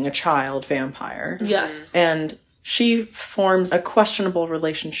adopting a child vampire. Yes. And she forms a questionable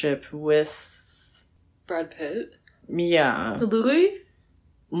relationship with... Brad Pitt? Yeah. Louis?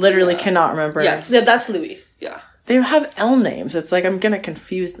 Literally Yeah. cannot remember. Yes. Yeah, that's Louis. Yeah. They have L names. It's like I'm gonna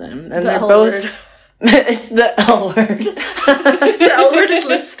confuse them. And The they're L both... word. It's the L word. The L word is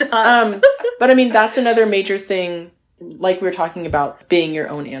Lestat. But I mean, that's another major thing, like we were talking about being your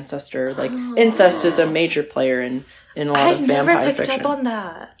own ancestor. Like, incest is a major player in a lot I of vampire never picked fiction. up on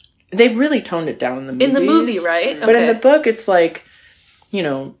that. They really toned it down in the movies. In the movie, right? But in the book, it's like, you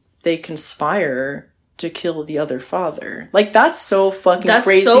know, they conspire to kill the other father. Like, that's so fucking That's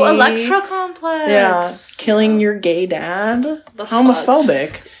crazy. so Electra complex. Yeah, killing your gay dad. That's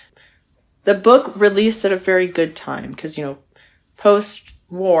homophobic. The book released at a very good time because, you know,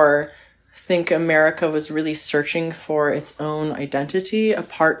 post-war, I think America was really searching for its own identity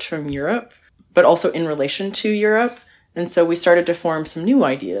apart from Europe, but also in relation to Europe. And so we started to form some new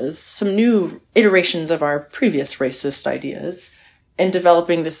ideas, some new iterations of our previous racist ideas, and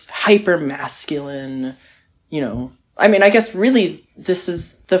developing this hyper-masculine, you know, I mean, I guess really this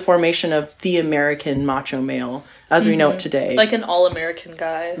is the formation of the American macho male as we know it today. Like an all-American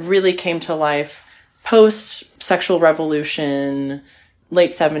guy. Really came to life post-sexual revolution,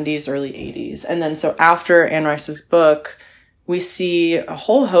 late 70s, early 80s. And then so after Anne Rice's book, we see a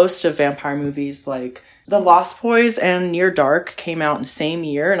whole host of vampire movies like The Lost Boys and Near Dark came out in the same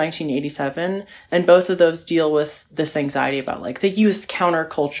year, 1987. And both of those deal with this anxiety about like the youth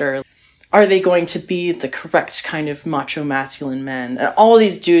counterculture. Are they going to be the correct kind of macho masculine men? And all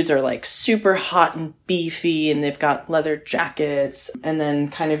these dudes are like super hot and beefy and they've got leather jackets. And then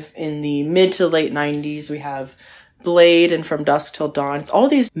kind of in the mid to late 90s, we have Blade and From Dusk Till Dawn. It's all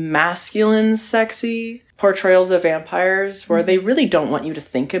these masculine, sexy portrayals of vampires where they really don't want you to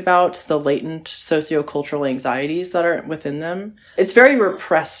think about the latent sociocultural anxieties that are within them. It's very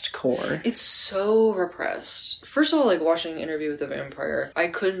repressed core. It's so repressed. First of all, like watching Interview with the Vampire, I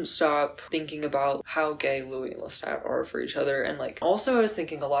couldn't stop thinking about how gay Louis and Lestat are for each other. And like, also I was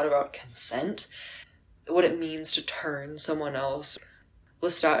thinking a lot about consent, what it means to turn someone else.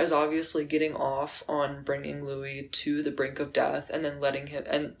 Lestat is obviously getting off on bringing Louis to the brink of death and then letting him,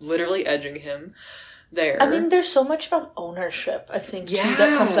 and literally edging him there. I mean, there's so much about ownership, I think, too, Yeah.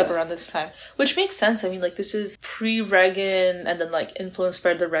 that comes up around this time. Which makes sense. I mean, like, this is pre-Reagan and then, like, influenced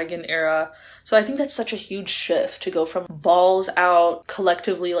by the Reagan era. So I think that's such a huge shift to go from balls out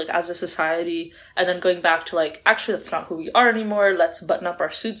collectively, like, as a society, and then going back to, like, actually, that's not who we are anymore. Let's button up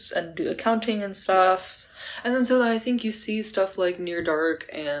our suits and do accounting and stuff. And then so then I think you see stuff like Near Dark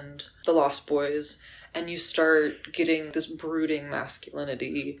and The Lost Boys, and you start getting this brooding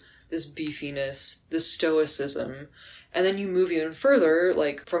masculinity, this beefiness, this stoicism. And then you move even further,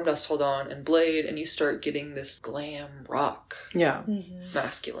 like From Dusk Till Dawn and Blade, and you start getting this glam rock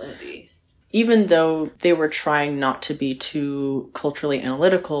masculinity. Even though they were trying not to be too culturally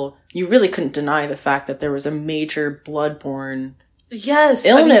analytical, you really couldn't deny the fact that there was a major bloodborne illness.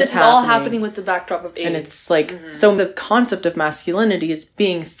 This is all happening with the backdrop of AIDS. And it's like, so the concept of masculinity is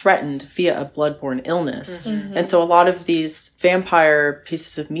being threatened via a bloodborne illness. And so a lot of these vampire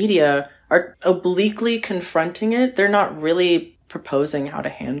pieces of media are obliquely confronting it. They're not really proposing how to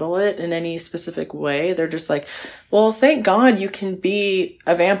handle it in any specific way. They're just like, well, thank God you can be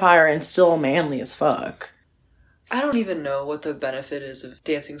a vampire and still manly as fuck. I don't even know what the benefit is of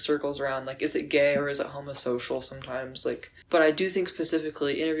dancing circles around, like, is it gay or is it homosocial sometimes? Like, but I do think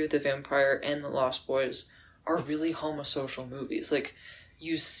specifically Interview with the Vampire and The Lost Boys are really homosocial movies. Like,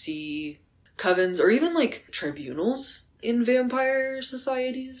 you see covens or even, like, tribunals in vampire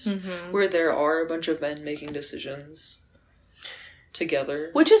societies where there are a bunch of men making decisions together.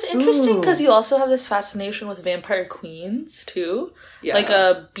 Which is interesting because you also have this fascination with vampire queens, too. Yeah. Like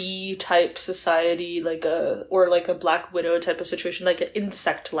a bee-type society, or a Black Widow type of situation, like an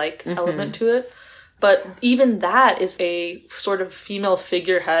insect-like element to it. But even that is a sort of female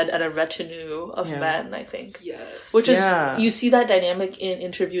figurehead and a retinue of men, I think. Yes. Which is, you see that dynamic in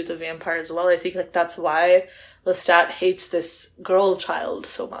Interview with the Vampire as well. I think like that's why Lestat hates this girl child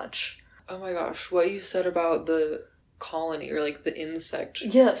so much. Oh my gosh, what you said about the colony or like the insect.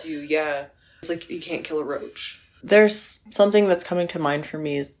 Yes. It's like you can't kill a roach. There's something that's coming to mind for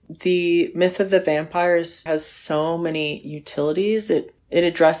me is the myth of the vampires has so many utilities. It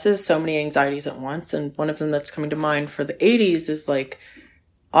addresses so many anxieties at once. And one of them that's coming to mind for the 80s is like,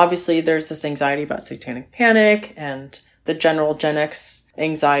 obviously there's this anxiety about satanic panic and the general Gen X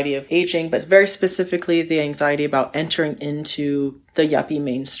anxiety of aging, but very specifically the anxiety about entering into the yuppie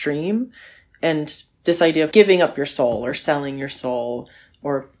mainstream and this idea of giving up your soul or selling your soul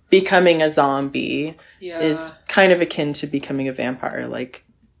or becoming a zombie is kind of akin to becoming a vampire, like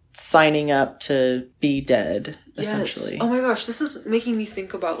signing up to be dead, essentially. Oh my gosh, this is making me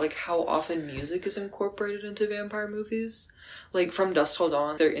think about like how often music is incorporated into vampire movies. Like From Dusk Till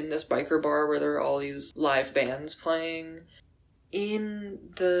Dawn, they're in this biker bar where there are all these live bands playing. In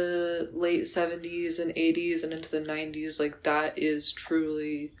the late 70s and 80s and into the 90s, like that is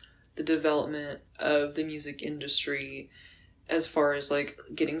truly the development of the music industry as far as like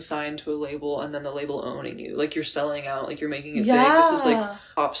getting signed to a label and then the label owning you. Like you're selling out, like you're making it big. This is like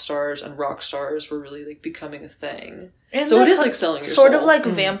pop stars and rock stars were really like becoming a thing. And so it is like selling your sort soul. of like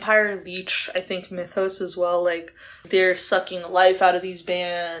vampire leech, I think, mythos as well. Like they're sucking life out of these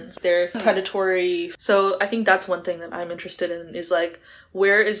bands. They're predatory. So I think that's one thing that I'm interested in is like,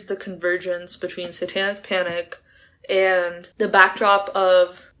 where is the convergence between satanic panic and the backdrop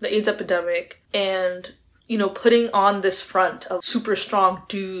of the AIDS epidemic and, you know, putting on this front of super strong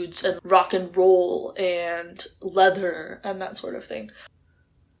dudes and rock and roll and leather and that sort of thing.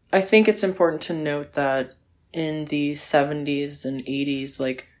 I think it's important to note that in the 70s and 80s,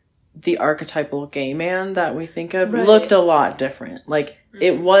 like, the archetypal gay man that we think of looked a lot different. Like,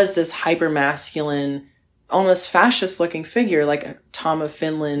 it was this hyper-masculine, almost fascist-looking figure, like a Tom of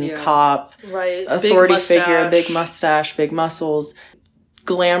Finland cop, authority figure, big mustache, big muscles.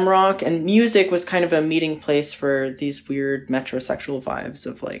 Glam rock and music was kind of a meeting place for these weird metrosexual vibes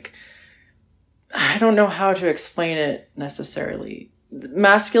of like, I don't know how to explain it necessarily.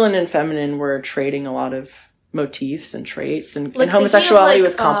 Masculine and feminine were trading a lot of motifs and traits, and homosexuality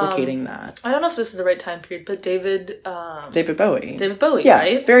was complicating that. I don't know if this is the right time period, but David Bowie,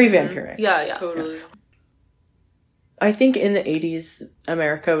 right? Very vampiric. Yeah, totally. Yeah. I think in the 80s,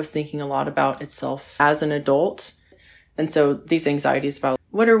 America was thinking a lot about itself as an adult. And so these anxieties about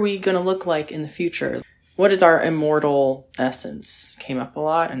what are we going to look like in the future? What is our immortal essence came up a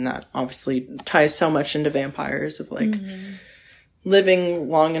lot. And that obviously ties so much into vampires of like living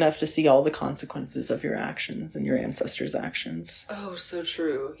long enough to see all the consequences of your actions and your ancestors' actions. Oh, so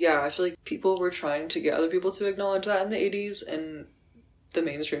true. Yeah, I feel like people were trying to get other people to acknowledge that in the 80s, and the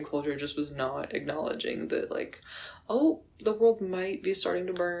mainstream culture just was not acknowledging that, like, oh, the world might be starting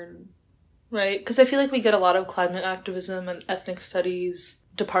to burn. Right, because I feel like we get a lot of climate activism and ethnic studies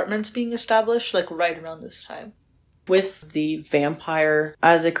departments being established, like, right around this time. With the vampire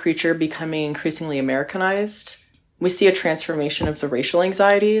as a creature becoming increasingly Americanized, we see a transformation of the racial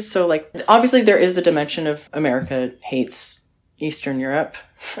anxieties. So, like, obviously there is the dimension of America hates, Eastern Europe.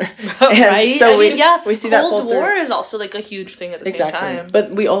 Right? So we see that Cold pull through. War is also like a huge thing at the same time.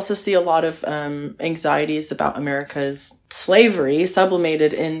 But we also see a lot of anxieties about America's slavery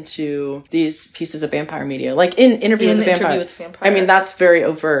sublimated into these pieces of vampire media. Like in Interview with the Vampire. I mean, that's very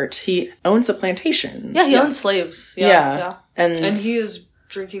overt. He owns a plantation. Yeah, he owns slaves. Yeah. And he is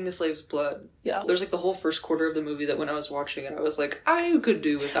drinking the slaves' blood. Yeah. There's like the whole first quarter of the movie that when I was watching it, I was like, I could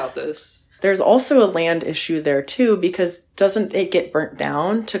do without this. There's also a land issue there too, because doesn't it get burnt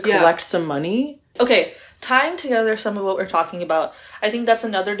down to collect some money? Okay, tying together some of what we're talking about, I think that's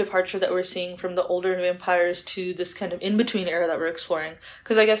another departure that we're seeing from the older vampires to this kind of in-between era that we're exploring.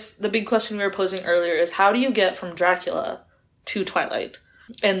 Because I guess the big question we were posing earlier is, how do you get from Dracula to Twilight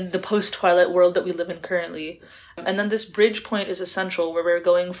and the post-Twilight world that we live in currently? And then this bridge point is essential, where we're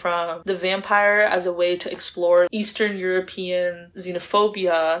going from the vampire as a way to explore Eastern European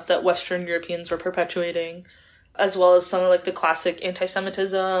xenophobia that Western Europeans were perpetuating, as well as some of like the classic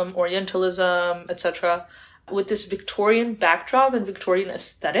anti-Semitism, Orientalism, etc., with this Victorian backdrop and Victorian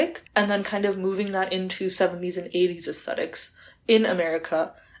aesthetic, and then kind of moving that into 70s and 80s aesthetics in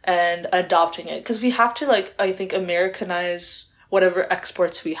America and adopting it. Because we have to, like, I think, Americanize whatever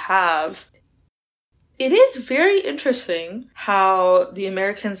exports we have. It is very interesting how the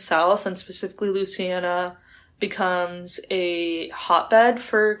American South, and specifically Louisiana, becomes a hotbed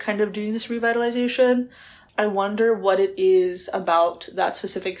for kind of doing this revitalization. I wonder what it is about that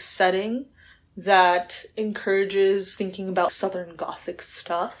specific setting that encourages thinking about Southern Gothic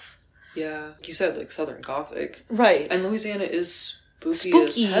stuff. Yeah, like you said, like Southern Gothic. Right. And Louisiana is spooky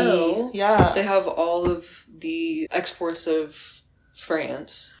as hell. Yeah. They have all of the exports of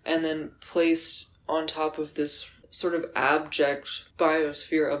France, and then placed on top of this sort of abject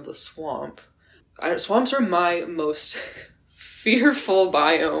biosphere of the swamp. Swamps are my most fearful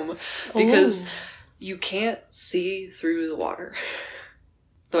biome, because you can't see through the water.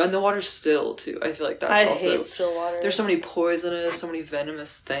 And the water's still, too. I feel like that's I also... hate still water. There's so many poisonous, so many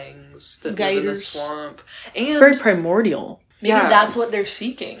venomous things that live in the swamp. And it's very primordial. Maybe that's what they're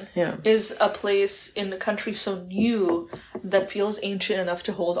seeking. Yeah. Is a place in the country so new that feels ancient enough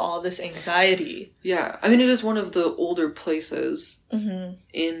to hold all this anxiety. Yeah. I mean, it is one of the older places Mm-hmm.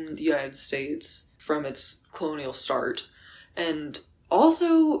 in the United States from its colonial start. And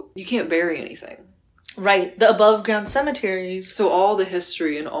also, you can't bury anything. Right. The above ground cemeteries. So all the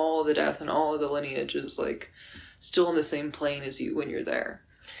history and all the death and all of the lineage is, like, still in the same plane as you when you're there.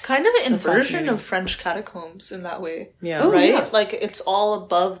 Kind of an inversion of French catacombs in that way. Yeah. Right? Yeah. Like, it's all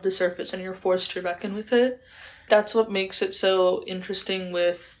above the surface and you're forced to reckon with it. That's what makes it so interesting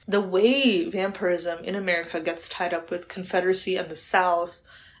with the way vampirism in America gets tied up with Confederacy and the South,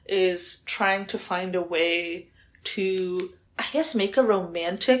 is trying to find a way to, I guess, make a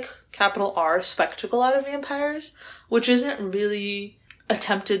romantic, capital R, spectacle out of vampires, which isn't really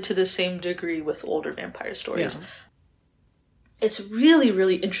attempted to the same degree with older vampire stories. Yeah. It's really,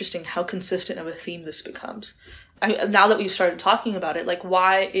 really interesting how consistent of a theme this becomes. Now that we've started talking about it, like,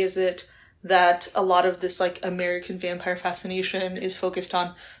 why is it that a lot of this, like, American vampire fascination is focused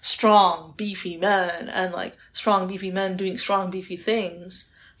on strong, beefy men, and, like, strong, beefy men doing strong, beefy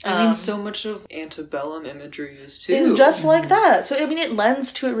things? I mean, so much of antebellum imagery is, too. It's just like that. So, I mean, it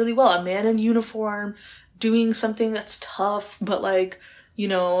lends to it really well. A man in uniform doing something that's tough, but, like, you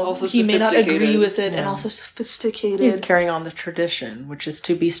know, also he may not agree with it, and also sophisticated. He's carrying on the tradition, which is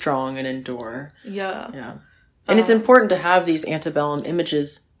to be strong and endure. Yeah. Yeah. And it's important to have these antebellum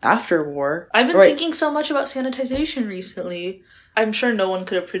images after war. I've been thinking so much about sanitization recently. I'm sure no one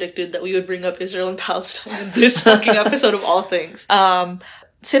could have predicted that we would bring up Israel and Palestine in this fucking episode of all things.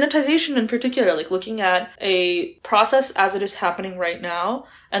 Sanitization in particular, like looking at a process as it is happening right now,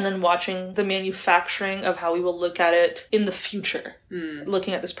 and then watching the manufacturing of how we will look at it in the future,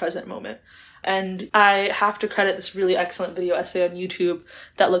 looking at this present moment. And I have to credit this really excellent video essay on YouTube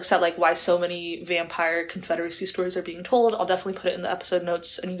that looks at, like, why so many vampire Confederacy stories are being told. I'll definitely put it in the episode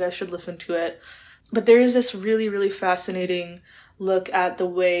notes, and you guys should listen to it. But there is this really, really fascinating look at the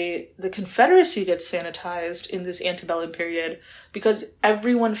way the Confederacy gets sanitized in this antebellum period, because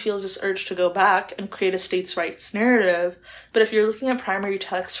everyone feels this urge to go back and create a states' rights narrative. But if you're looking at primary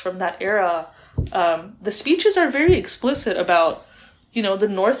texts from that era, the speeches are very explicit about, you know, the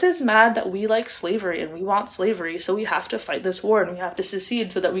North is mad that we like slavery and we want slavery, so we have to fight this war and we have to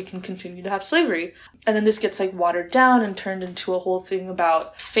secede so that we can continue to have slavery. And then this gets, like, watered down and turned into a whole thing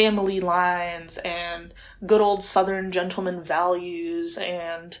about family lines and good old Southern gentleman values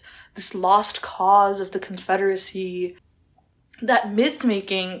and this lost cause of the Confederacy. That myth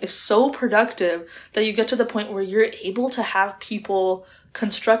making is so productive that you get to the point where you're able to have people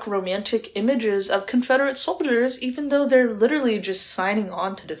construct romantic images of Confederate soldiers, even though they're literally just signing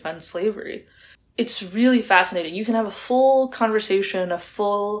on to defend slavery. It's really fascinating. You can have a full conversation, a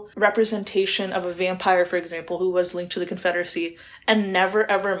full representation of a vampire, for example, who was linked to the Confederacy, and never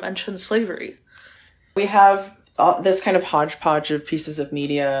ever mention slavery. We have this kind of hodgepodge of pieces of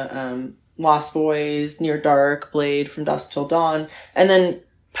media, Lost Boys, Near Dark, Blade, From Dusk Till Dawn, and then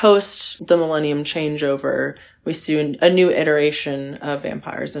post the Millennium changeover, we see a new iteration of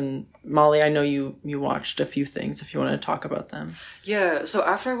vampires. And Molly, I know you watched a few things, if you want to talk about them. Yeah, so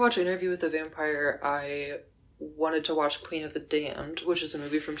after I watched Interview with the Vampire, I wanted to watch Queen of the Damned, which is a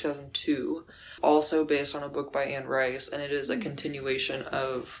movie from 2002, also based on a book by Anne Rice, and it is a continuation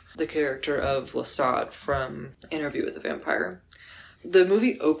of the character of Lestat from Interview with the Vampire. The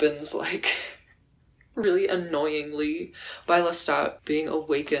movie opens, like, really annoyingly by Lestat being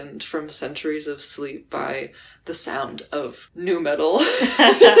awakened from centuries of sleep by the sound of nu metal.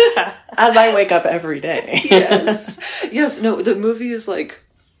 As I wake up every day. Yes, no, the movie is like,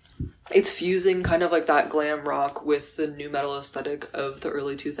 it's fusing kind of like that glam rock with the nu metal aesthetic of the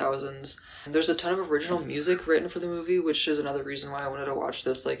early 2000s. There's a ton of original music written for the movie, which is another reason why I wanted to watch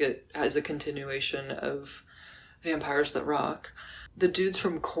this. Like, it has a continuation of Vampires That Rock. The dudes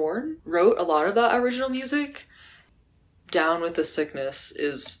from Korn wrote a lot of that original music. Down with the Sickness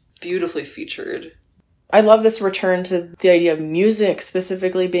is beautifully featured. I love this return to the idea of music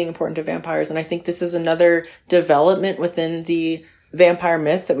specifically being important to vampires, and I think this is another development within the vampire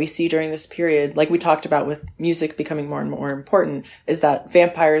myth that we see during this period, like we talked about with music becoming more and more important, is that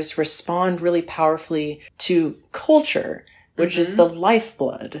vampires respond really powerfully to culture, which is the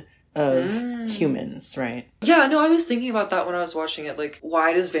lifeblood of humans, right? Yeah, no, I was thinking about that when I was watching it. Like,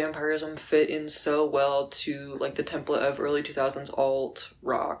 why does vampirism fit in so well to, like, the template of early 2000s alt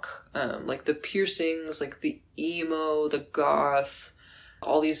rock? Like, the piercings, like, the emo, the goth,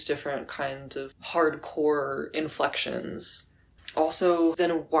 all these different kinds of hardcore inflections. Also,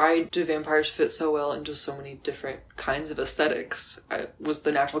 then why do vampires fit so well into so many different kinds of aesthetics? Was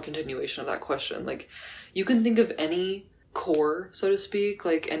the natural continuation of that question. Like, you can think of any core, so to speak,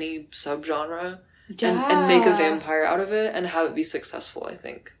 like any subgenre, and make a vampire out of it and have it be successful, I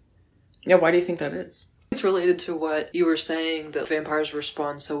think. Yeah, why do you think that is? It's related to what you were saying, that vampires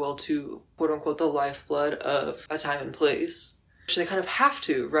respond so well to, quote-unquote, the lifeblood of a time and place. Which they kind of have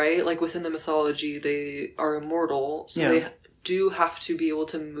to, right? Like, within the mythology, they are immortal, so they do have to be able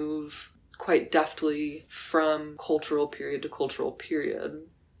to move quite deftly from cultural period to cultural period.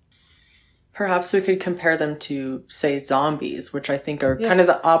 Perhaps we could compare them to, say, zombies, which I think are kind of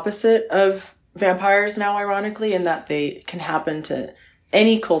the opposite of vampires now, ironically, in that they can happen to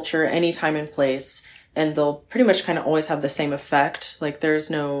any culture, any time and place, and they'll pretty much kind of always have the same effect. Like, there's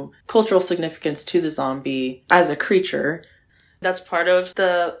no cultural significance to the zombie as a creature. That's part of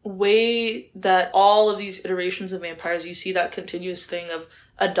the way that all of these iterations of vampires, you see that continuous thing of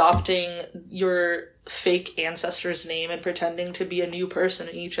adopting your fake ancestor's name and pretending to be a new person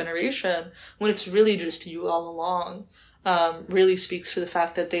in each generation when it's really just you all along, really speaks for the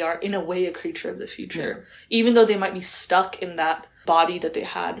fact that they are in a way a creature of the future, even though they might be stuck in that body that they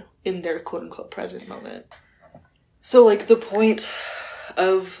had in their quote-unquote present moment. So, like, the point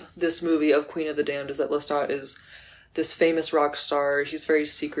of this movie of Queen of the Damned is that Lestat is this famous rock star. He's very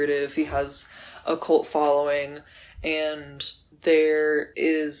secretive. He has a cult following, and there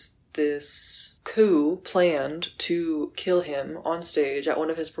is this coup planned to kill him on stage at one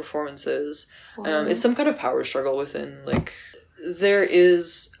of his performances. It's some kind of power struggle within, like, there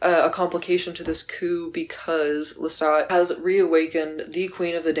is a complication to this coup because Lestat has reawakened the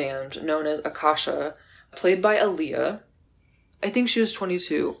Queen of the Damned, known as Akasha, played by Aaliyah. I think she was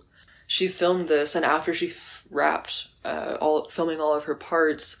 22. She filmed this, and after she wrapped filming all of her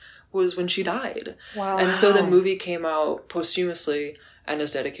parts was when she died. Wow. And so the movie came out posthumously and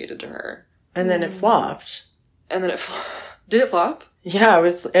is dedicated to her. And then it flopped. And then did it flop? Yeah,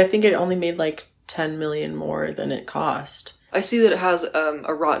 I think it only made like 10 million more than it cost. I see that it has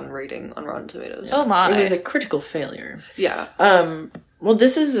a rotten rating on Rotten Tomatoes. Oh my. It was a critical failure. Yeah. Well,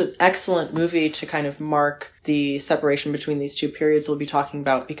 this is an excellent movie to kind of mark the separation between these two periods we'll be talking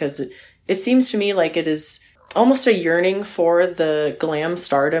about, because it seems to me like it is almost a yearning for the glam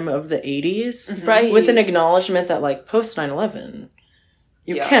stardom of the 80s. Right. With an acknowledgement that, like, post 9/11,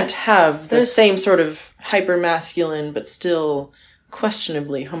 you can't have the same sort of hyper-masculine but still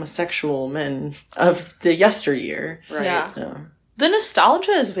questionably homosexual men of the yesteryear. Right. Yeah. The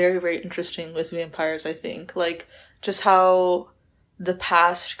nostalgia is very, very interesting with vampires, I think. Like, just how the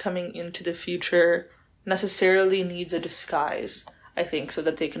past coming into the future necessarily needs a disguise, I think, so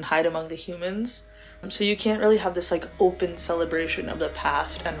that they can hide among the humans. So you can't really have this like open celebration of the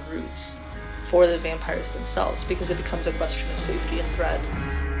past and roots for the vampires themselves, because it becomes a question of safety and threat.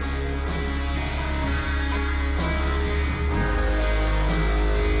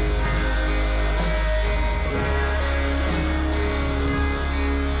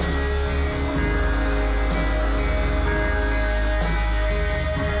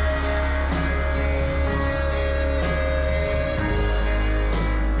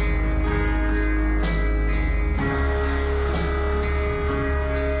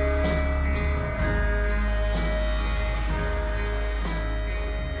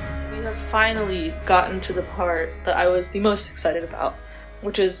 Finally gotten to the part that I was the most excited about,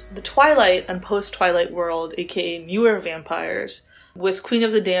 which is the Twilight and post-Twilight world, aka newer vampires, with Queen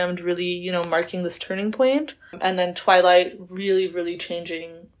of the Damned really, you know, marking this turning point, and then Twilight really, really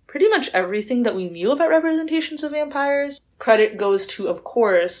changing pretty much everything that we knew about representations of vampires. Credit goes to, of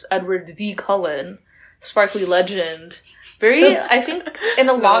course, Edward D. Cullen, sparkly legend. Very, I think, in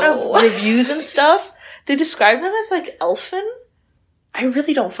a lot of reviews and stuff, they describe him as, like, elfin. I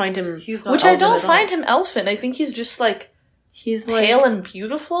really don't find him. He's not Which I don't find him elfin. I think he's just like he's like pale and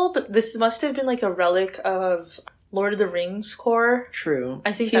beautiful. But this must have been like a relic of Lord of the Rings core. True.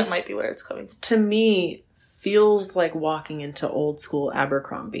 I think that might be where it's coming from. To me, feels like walking into old school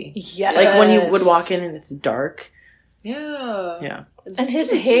Abercrombie. Yes. Like when you would walk in and it's dark. Yeah. Yeah. And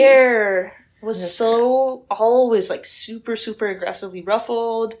his hair was so always like super, super aggressively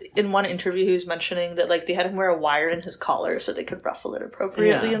ruffled. In one interview, he was mentioning that like they had him wear a wire in his collar so they could ruffle it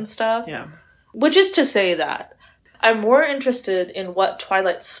appropriately and stuff. Yeah. Which is to say that I'm more interested in what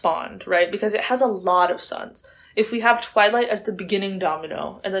Twilight spawned, right? Because it has a lot of sons. If we have Twilight as the beginning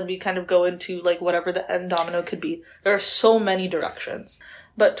domino, and then we kind of go into like whatever the end domino could be, there are so many directions.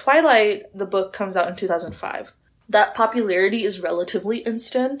 But Twilight, the book, comes out in 2005. That popularity is relatively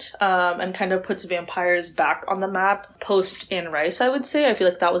instant, and kind of puts vampires back on the map post Anne Rice, I would say. I feel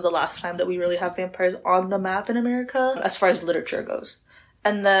like that was the last time that we really have vampires on the map in America, as far as literature goes.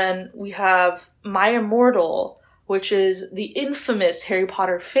 And then we have My Immortal, which is the infamous Harry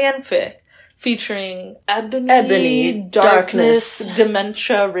Potter fanfic, featuring Ebony, Darkness,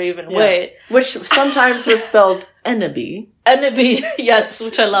 Dementia, Raven. Yeah. Wait. Which sometimes was spelled Eneby. Eneby, yes,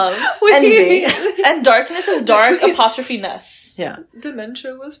 which I love. Eneby. And Darkness is dark, apostrophe ness. Yeah.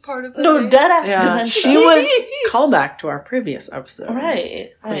 Dementia was part of that. No, deadass Yeah. dementia. She was callback to our previous episode.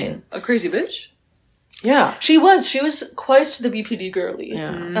 Right. Queen. A crazy bitch? Yeah. She was quite the BPD girly.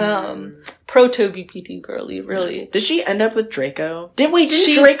 Yeah. Proto BPD girly, really. Did she end up with Draco? Didn't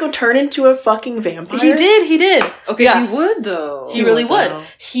She- Draco turn into a fucking vampire? He did. Okay, Yeah. he would though. He really would, would. though.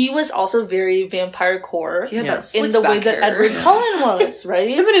 He was also very vampire core He had Yeah. that slick in the way back that hair. Edward Cullen was, right?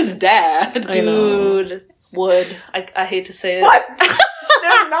 Him and his dad. I know. Dude, would. I hate to say it. What?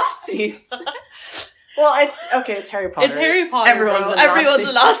 They're Nazis. Well, it's Harry Potter. It's Harry Potter. Everyone's bro. a Nazi. Everyone's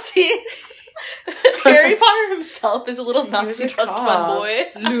a Nazi. Harry Potter himself is a little Nazi a trust cop. fund boy.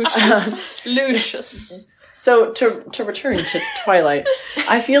 Lucius. So to return to Twilight,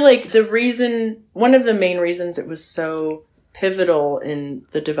 I feel like one of the main reasons it was so pivotal in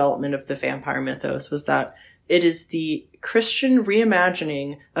the development of the vampire mythos was that it is the Christian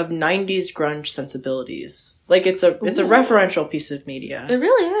reimagining of 90s grunge sensibilities. Like it's a referential piece of media. It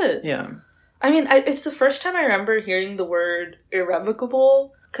really is. Yeah. I mean, it's the first time I remember hearing the word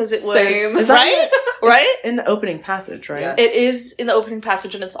irrevocable, because it was... Same. Is that right? Right? In the opening passage, right? Yes. It is in the opening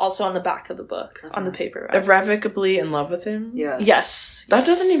passage, and it's also on the back of the book, on the paper. Irrevocably in love with him? Yes. Yes. That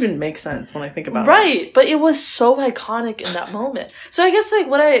doesn't even make sense when I think about it. Right, but it was so iconic in that moment. So I guess like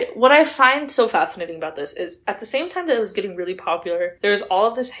what I find so fascinating about this is at the same time that it was getting really popular, there was all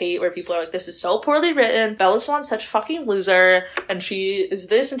of this hate where people are like, this is so poorly written, Bella Swan's such a fucking loser, and she is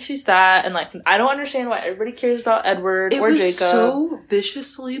this and she's that, and like I don't understand why everybody cares about Edward It or was Jacob. so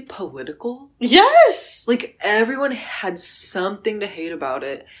viciously political. Yes! Like, everyone had something to hate about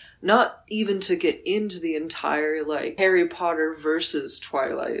it. Not even to get into the entire, like, Harry Potter versus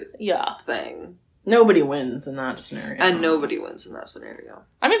Twilight Yeah. thing. Nobody wins in that scenario. And nobody wins in that scenario.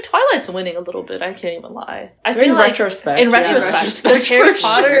 I mean, Twilight's winning a little bit, I can't even lie. I In feel like... retrospect. In yeah. retrospect, because for Harry sure.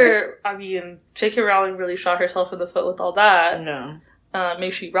 Potter, I mean, J.K. Rowling really shot herself in the foot with all that. No. May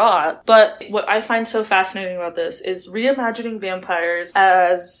she rot. But what I find so fascinating about this is reimagining vampires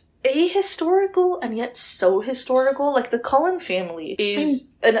as ahistorical and yet so historical. Like, the Cullen family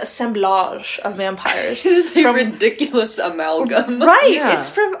is an assemblage of vampires. It is a ridiculous amalgam. Right! Yeah. It's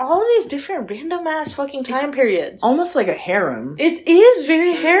from all these different random-ass fucking time periods. Almost like a harem. It is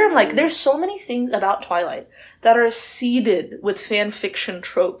very harem-like. There's so many things about Twilight that are seeded with fan fiction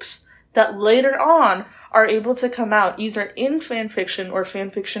tropes that later on are able to come out either in fanfiction or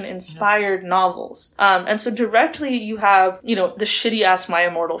fanfiction inspired novels. And so directly you have, you know, the shitty ass My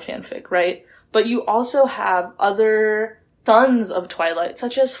Immortal fanfic, right? But you also have other sons of Twilight,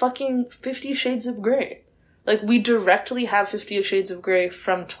 such as fucking 50 Shades of Grey. Like, we directly have 50 Shades of Grey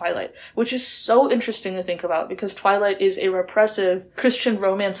from Twilight, which is so interesting to think about because Twilight is a repressive Christian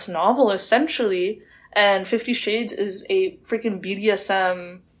romance novel, essentially, and 50 Shades is a freaking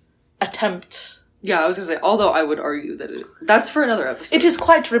BDSM attempt. Yeah, I was gonna say, although I would argue that that's for another episode. It is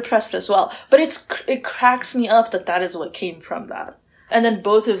quite repressed as well, but it cracks me up that is what came from that. And then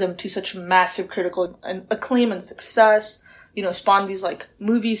both of them to such massive critical acclaim and success, you know, spawned these, like,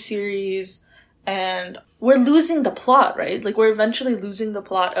 movie series, and we're losing the plot, right? Like, we're eventually losing the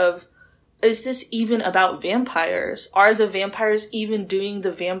plot of, is this even about vampires? Are the vampires even doing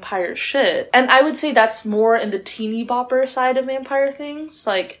the vampire shit? And I would say that's more in the teeny bopper side of vampire things,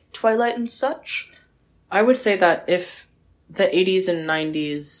 like Twilight and such. I would say that if the 80s and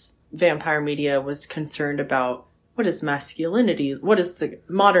 90s vampire media was concerned about what is masculinity, what does the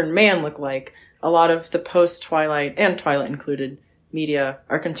modern man look like, a lot of the post-Twilight, and Twilight included, media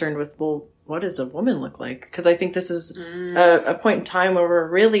are concerned with, well, what does a woman look like? Because I think this is a point in time where we're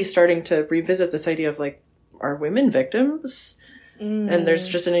really starting to revisit this idea of, like, are women victims? And there's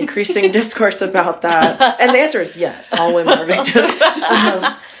just an increasing discourse about that. And the answer is yes, all women are victims.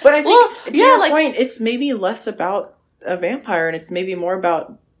 But I think, to your point, it's maybe less about a vampire and it's maybe more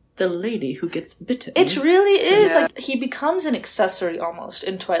about the lady who gets bitten. It really is. Yeah. Like, he becomes an accessory almost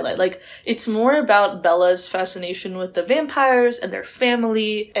in Twilight. Like, it's more about Bella's fascination with the vampires and their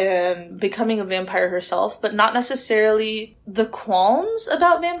family and becoming a vampire herself, but not necessarily the qualms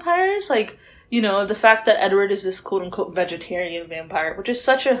about vampires. Like, you know, the fact that Edward is this quote-unquote vegetarian vampire, which is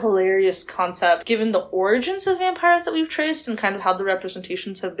such a hilarious concept given the origins of vampires that we've traced and kind of how the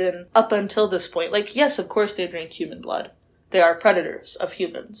representations have been up until this point. Like, yes, of course they drink human blood. They are predators of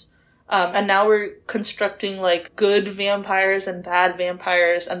humans. And now we're constructing, like, good vampires and bad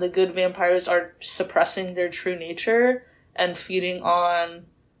vampires, and the good vampires are suppressing their true nature and feeding on,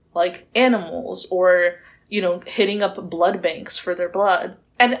 like, animals or, you know, hitting up blood banks for their blood.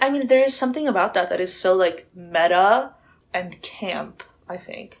 And, I mean, there is something about that is so, like, meta and camp, I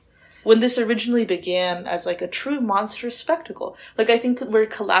think. When this originally began as, like, a true monster spectacle. Like, I think we're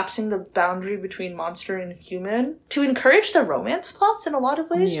collapsing the boundary between monster and human to encourage the romance plots in a lot of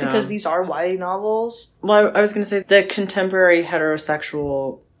ways, because these are YA novels. Well, I was going to say the contemporary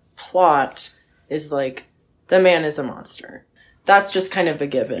heterosexual plot is, like, the man is a monster. That's just kind of a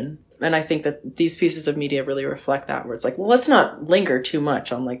given. And I think that these pieces of media really reflect that, where it's like, well, let's not linger too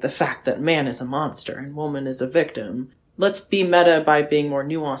much on, like, the fact that man is a monster and woman is a victim. Let's be meta by being more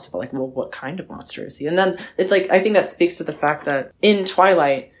nuanced about, like, well, what kind of monster is he? And then it's like, I think that speaks to the fact that in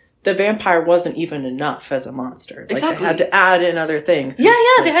Twilight, the vampire wasn't even enough as a monster. Like, exactly. They had to add in other things. Yeah,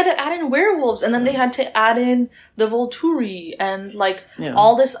 they had to add in werewolves, and then they had to add in the Volturi and, like,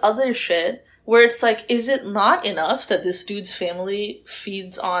 all this other shit, where it's like, is it not enough that this dude's family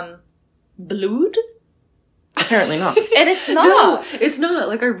feeds on blood? Apparently not. And it's not. No, it's not.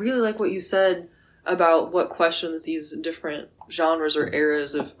 Like, I really like what you said about what questions these different genres or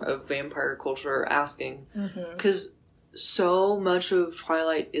eras of vampire culture are asking. Because so much of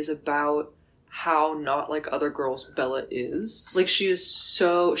Twilight is about how not like other girls Bella is. Like, she has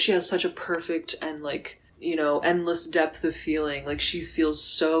such a perfect and, like, you know, endless depth of feeling. Like, she feels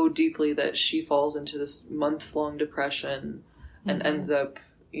so deeply that she falls into this months-long depression and ends up,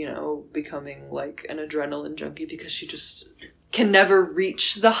 you know, becoming, like, an adrenaline junkie because she just can never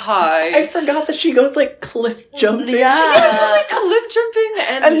reach the high. I forgot that she goes, like, cliff jumping. Yeah. She goes, like, cliff jumping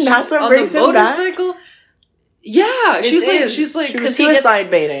and that's what on brings the him back? motorcycle. Yeah, she's like she was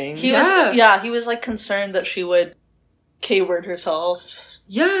suicide baiting. He was like concerned that she would K-word herself.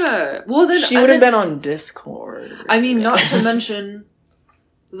 Yeah. Well, then she would have been on Discord. I mean, not to mention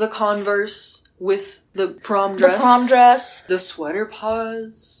the Converse with the prom dress. The sweater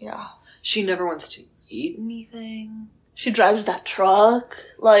paws. Yeah. She never wants to eat anything. She drives that truck.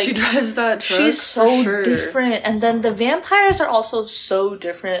 Like, she drives that truck. She's so different. And then the vampires are also so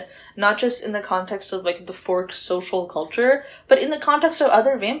different, not just in the context of, like, the Forks social culture, but in the context of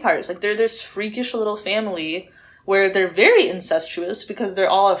other vampires. Like, they're this freakish little family where they're very incestuous because they're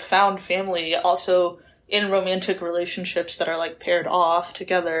all a found family, also in romantic relationships that are, like, paired off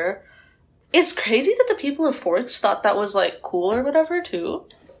together. It's crazy that the people of Forks thought that was, like, cool or whatever, too.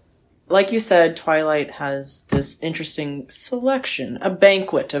 Like you said, Twilight has this interesting selection, a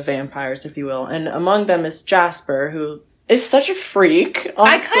banquet of vampires, if you will. And among them is Jasper, who is such a freak.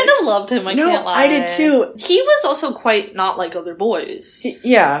 I Honestly. kind of loved him, I can't lie. I did too. He was also quite not like other boys.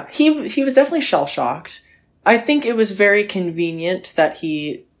 He was definitely shell-shocked. I think it was very convenient that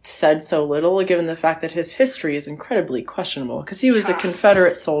he said so little, given the fact that his history is incredibly questionable, because he was a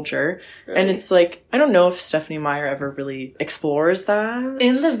Confederate soldier, and it's like, I don't know if Stephenie Meyer ever really explores that.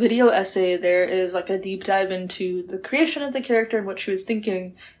 In the video essay, there is like a deep dive into the creation of the character and what she was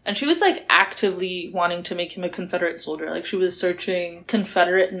thinking, and she was like actively wanting to make him a Confederate soldier. Like, she was searching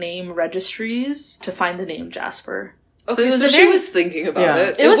Confederate name registries to find the name Jasper. Okay, so she was thinking about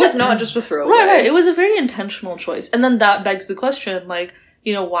it. It was not just a throwaway. Right. It was a very intentional choice. And then that begs the question, like,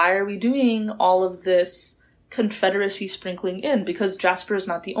 you know, why are we doing all of this Confederacy sprinkling in? Because Jasper is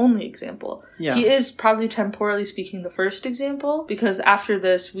not the only example. Yeah. He is probably temporally speaking the first example, because after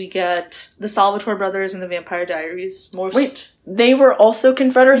this we get the Salvatore brothers and the Vampire Diaries. Wait, they were also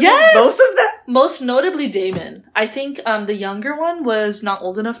Confederates? Yes! Both of them? Most notably Damon. I think the younger one was not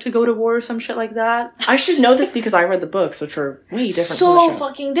old enough to go to war or some shit like that. I should know this because I read the books, which were way different So from the show.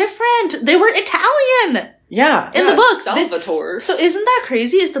 fucking different! They were Italian! Yeah. In the books. Salvatore. So isn't that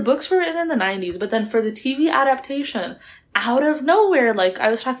crazy? Is the books were written in the 90s, but then for the TV adaptation, out of nowhere, like I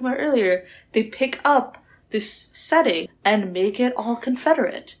was talking about earlier, they pick up this setting and make it all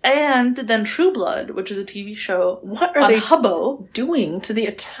Confederate. And then True Blood, which is a TV show What are on they Hubbo. doing to the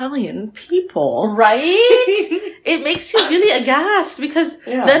Italian people? Right? It makes you really aghast, because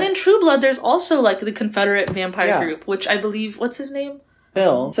then in True Blood there's also like the Confederate vampire group, which I believe, what's his name?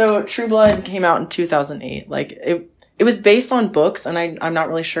 Bill. So True Blood came out in 2008. Like, it was based on books, and I'm not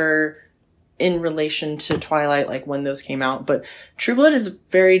really sure in relation to Twilight, like when those came out, but True Blood is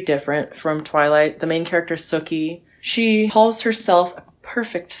very different from Twilight. The main character, Sookie, she calls herself a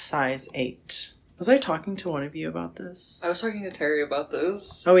perfect size 8. Was I talking to one of you about this? I was talking to Terry about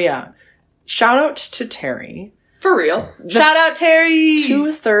this. Oh yeah. Shout out to Terry. For real. Shout out Terry!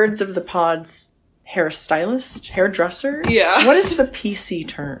 2/3 of the pod's hairstylist, hairdresser. Yeah. What is the PC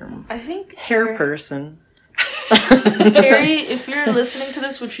term? I think Hair person. Terry, if you're listening to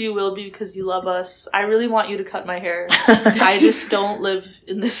this, which you will be because you love us, I really want you to cut my hair. I just don't live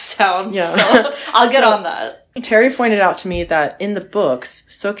in this town, so I'll get on that. Terry pointed out to me that in the books,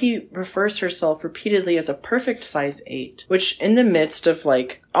 Sookie refers to herself repeatedly as a perfect size 8, which in the midst of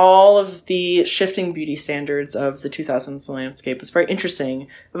like all of the shifting beauty standards of the 2000s landscape is very interesting.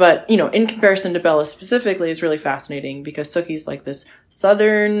 But, you know, in comparison to Bella specifically is really fascinating because Sookie's like this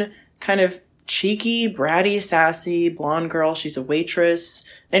southern kind of cheeky, bratty, sassy blonde girl. She's a waitress,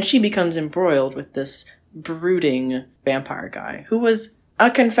 and she becomes embroiled with this brooding vampire guy who was a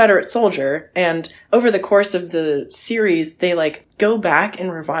Confederate soldier. And over the course of the series, they like go back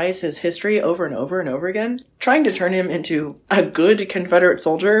and revise his history over and over and over again, trying to turn him into a good Confederate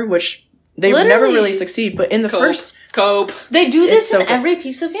soldier, which they would never really succeed. But in the first... They do this in every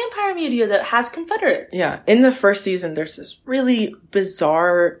piece of vampire media that has Confederates. Yeah. In the first season, there's this really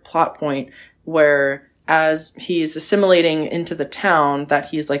bizarre plot point where as he's assimilating into the town that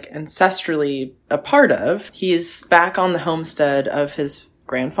he's like ancestrally a part of, he's back on the homestead of his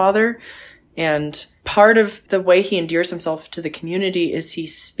grandfather. And part of the way he endears himself to the community is he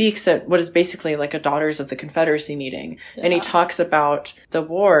speaks at what is basically like a Daughters of the Confederacy meeting. Yeah. And he talks about the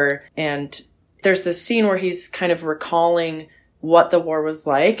war. And there's this scene where he's kind of recalling what the war was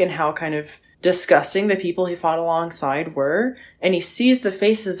like and how kind of disgusting the people he fought alongside were. And he sees the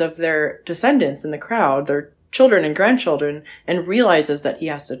faces of their descendants in the crowd, their children and grandchildren, and realizes that he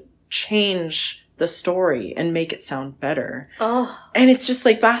has to change the story and make it sound better. Oh. And it's just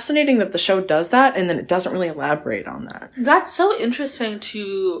like fascinating that the show does that and then it doesn't really elaborate on that. That's so interesting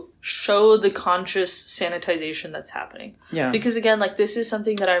to show the conscious sanitization that's happening. Yeah. Because again, like this is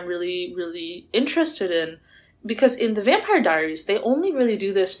something that I'm really, really interested in. Because in the Vampire Diaries, they only really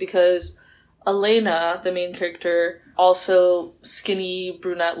do this because Elena, the main character, also skinny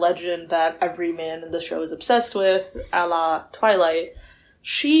brunette legend that every man in the show is obsessed with, a la Twilight,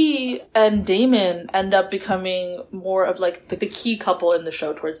 she and Damon end up becoming more of like the key couple in the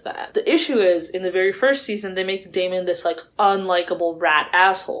show towards the end. The issue is, in the very first season, they make Damon this like unlikable rat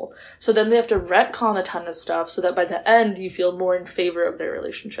asshole. So then they have to retcon a ton of stuff so that by the end you feel more in favor of their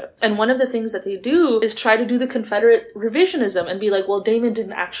relationship. And one of the things that they do is try to do the Confederate revisionism and be like, well, Damon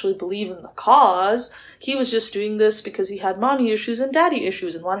didn't actually believe in the cause. He was just doing this because he had mommy issues and daddy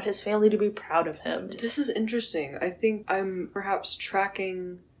issues and wanted his family to be proud of him. This is interesting. I think I'm perhaps tracking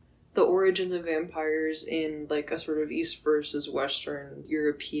the origins of vampires in like a sort of East versus Western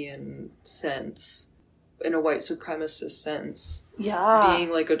European sense, in a white supremacist sense. Yeah.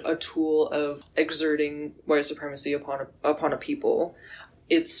 Being like a tool of exerting white supremacy upon a people.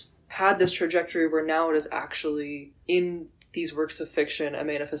 It's had this trajectory where now it is actually, in these works of fiction, a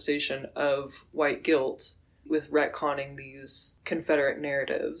manifestation of white guilt with retconning these Confederate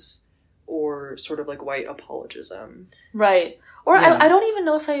narratives or sort of like white apologism. Right. Or Yeah. I don't even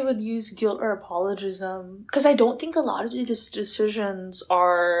know if I would use guilt or apologism, because I don't think a lot of these decisions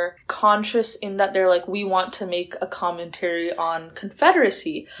are conscious in that they're like, we want to make a commentary on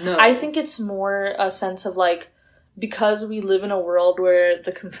Confederacy. No. I think it's more a sense of like, because we live in a world where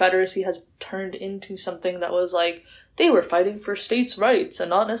the Confederacy has turned into something that was like, they were fighting for states' rights and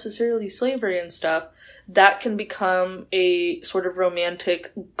not necessarily slavery and stuff, that can become a sort of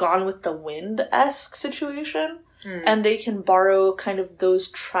romantic Gone with the Wind-esque situation. And they can borrow kind of those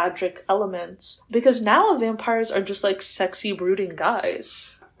tragic elements. Because now vampires are just like sexy, brooding guys.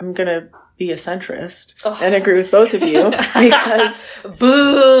 I'm gonna be a centrist Ugh. and agree with both of you because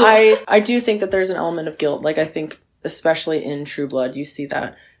Boo! I do think that there's an element of guilt. Like, I think, especially in True Blood, you see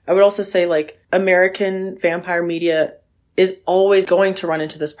that. I would also say, like, American vampire media is always going to run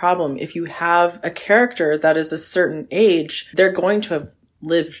into this problem. If you have a character that is a certain age, they're going to have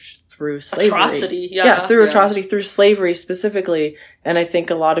lived through slavery. Atrocity, yeah. through Yeah. atrocity, through slavery specifically. And I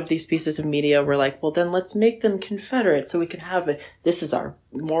think a lot of these pieces of media were like, well, then let's make them Confederate so we can have it. This is our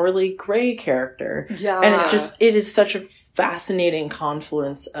morally gray character. Yeah. And it's just, it is such a fascinating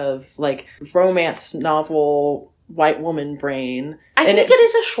confluence of, like, romance novel, white woman brain. I And think it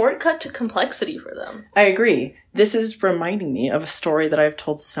is a shortcut to complexity for them. I agree. This is reminding me of a story that I've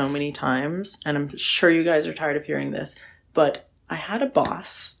told so many times, and I'm sure you guys are tired of hearing this, but I had a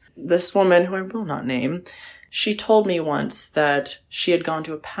boss, this woman who I will not name. She told me once that she had gone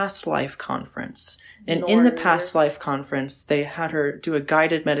to a past life conference. And in the past life conference, they had her do a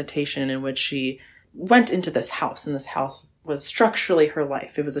guided meditation in which she went into this house, and this house was structurally her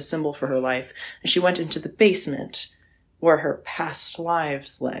life. It was a symbol for her life. And she went into the basement where her past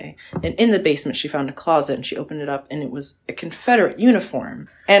lives lay. And in the basement, she found a closet, and she opened it up, and it was a Confederate uniform.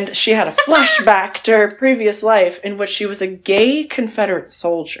 And she had a flashback to her previous life in which she was a gay Confederate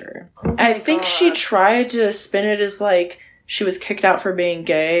soldier. I think she tried to spin it as, like, she was kicked out for being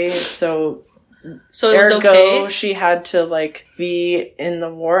gay, so So it was ergo, okay. she had to, like, be in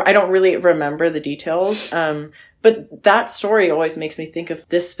the war. I don't really remember the details, but that story always makes me think of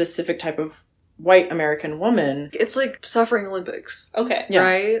this specific type of white American woman. It's like Suffering Olympics, Okay. Yeah.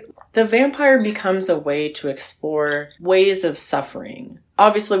 right? The vampire becomes a way to explore ways of suffering.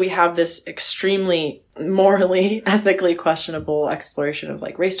 Obviously, we have this extremely morally, ethically questionable exploration of,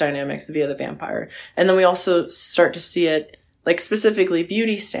 like, race dynamics via the vampire. And then we also start to see it, like, specifically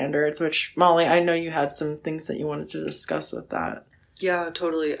beauty standards, which, Molly, I know you had some things that you wanted to discuss with that. Yeah,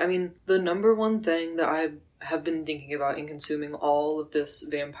 totally. I mean, the number one thing that I have been thinking about in consuming all of this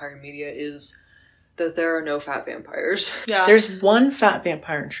vampire media is that there are no fat vampires. Yeah. There's one fat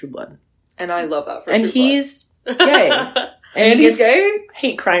vampire in True Blood. And I love that for And True he's gay. And he he's gets gay?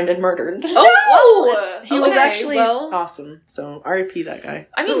 hate crimed and murdered. Oh, He was okay, actually well, awesome. So R.I.P. that guy.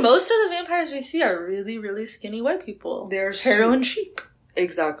 I mean, So- most of the vampires we see are really, really skinny white people. They're heroin chic.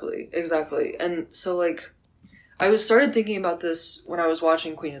 Exactly. And so, like, I started thinking about this when I was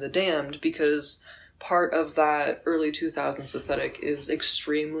watching Queen of the Damned, because part of that early 2000s aesthetic is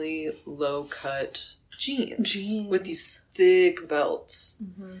extremely low-cut jeans with these thick belts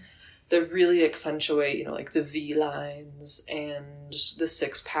that really accentuate, you know, like the V-lines and the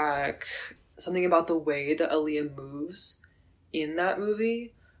six-pack. Something about the way that Aaliyah moves in that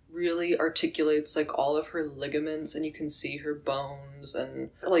movie really articulates, like, all of her ligaments, and you can see her bones, and,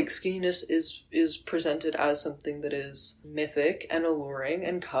 like, skinniness is presented as something that is mythic and alluring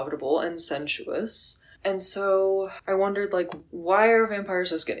and covetable and sensuous. And so I wondered, like, why are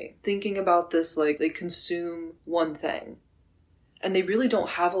vampires so skinny? Thinking about this, like, they consume one thing, and they really don't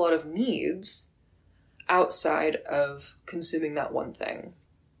have a lot of needs outside of consuming that one thing.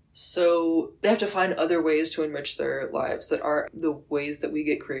 So they have to find other ways to enrich their lives that are the ways that we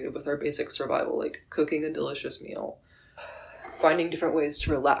get creative with our basic survival, like cooking a delicious meal, finding different ways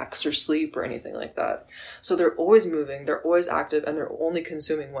to relax or sleep or anything like that. So they're always moving, they're always active, and they're only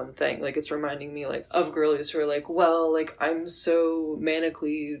consuming one thing. Like, it's reminding me, like, of girlies who are like, well, like, I'm so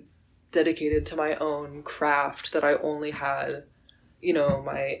manically dedicated to my own craft that I only had, you know,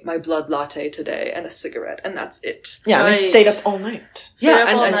 my blood latte today and a cigarette, and that's it. Yeah, and I Right. stayed up all night. Yeah, Stayed up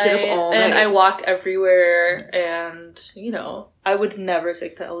and all I stayed up night, all and night. I walk everywhere, and, you know, I would never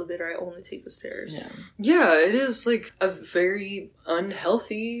take the elevator, I only take the stairs. Yeah. Yeah, it is, like, a very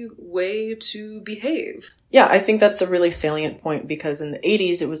unhealthy way to behave. Yeah, I think that's a really salient point because in the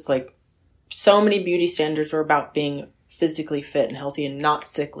 80s, it was like so many beauty standards were about being physically fit and healthy and not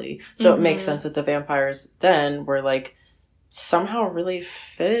sickly. So it makes sense that the vampires then were like somehow really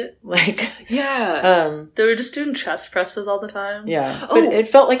fit. Like, Yeah. They were just doing chest presses all the time. Yeah. Oh. But it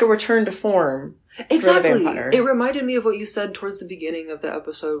felt like a return to form. Exactly. For the vampire. It reminded me of what you said towards the beginning of the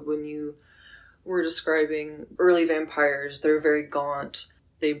episode when you were describing early vampires. They're very gaunt.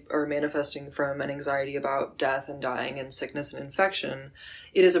 They are manifesting from an anxiety about death and dying and sickness and infection.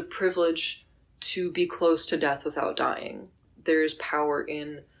 It is a privilege to be close to death without dying. There is power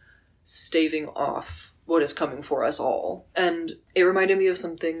in staving off what is coming for us all. And it reminded me of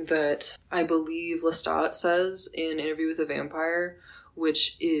something that I believe Lestat says in Interview with a Vampire,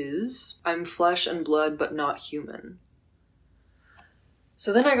 which is, I'm flesh and blood, but not human.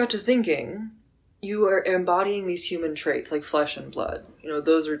 So then I got to thinking, you are embodying these human traits like flesh and blood. You know,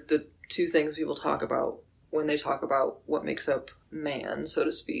 those are the two things people talk about when they talk about what makes up man, so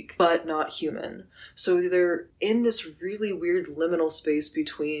to speak, but not human. So they're in this really weird liminal space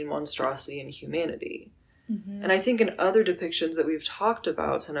between monstrosity and humanity. Mm-hmm. And I think in other depictions that we've talked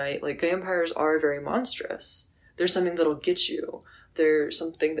about tonight, like, vampires are very monstrous. There's something that'll get you. They're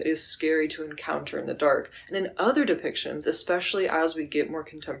something that is scary to encounter in the dark. And in other depictions, especially as we get more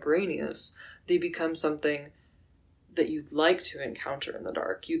contemporaneous, they become something that you'd like to encounter in the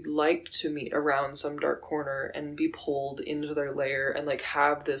dark. You'd like to meet around some dark corner and be pulled into their lair and, like,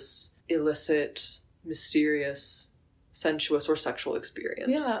 have this illicit, mysterious, sensuous, or sexual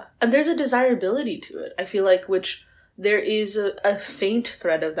experience. Yeah. And there's a desirability to it, I feel like, which there is a faint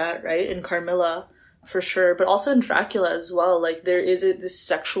thread of that, right? In Carmilla, for sure, but also in Dracula as well. Like, there is this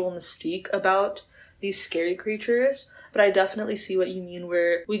sexual mystique about these scary creatures. But I definitely see what you mean,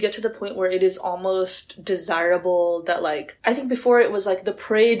 where we get to the point where it is almost desirable that, like, I think before it was like the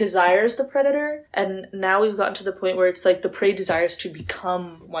prey desires the predator, and now we've gotten to the point where it's like the prey desires to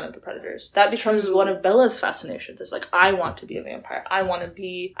become one of the predators. That becomes one of Bella's fascinations. It's like, I want to be a vampire. I want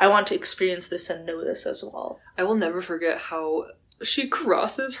to experience this and know this as well. I will never forget how she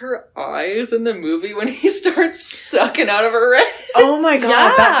crosses her eyes in the movie when he starts sucking out of her wrist. Oh my god,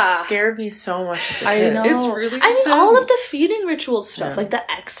 Yeah. that scared me so much as a kid. I know. It's really I mean, intense. all of the feeding ritual stuff, Yeah. like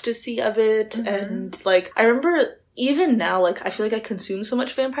the ecstasy of it, Mm-hmm. and, like, I remember even now, like, I feel like I consume so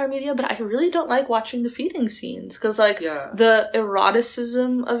much vampire media, but I really don't like watching the feeding scenes, because, like, Yeah. the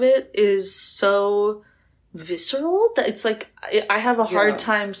eroticism of it is so visceral that it's like, I have a hard Yeah.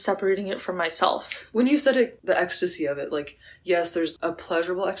 time separating it from myself. When you said it, the ecstasy of it, like, yes, there's a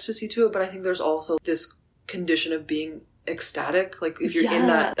pleasurable ecstasy to it, but I think there's also this condition of being ecstatic. Like, if you're in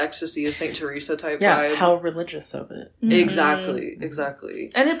that ecstasy of Saint Teresa type Yeah, vibe. how religious of it.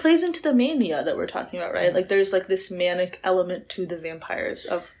 Exactly. And it plays into the mania that we're talking about, right? Like, there's, like, this manic element to the vampires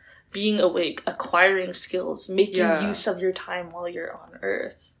of being awake, acquiring skills, making use of your time while you're on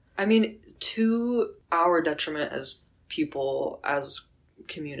Earth. I mean, to our detriment as people, as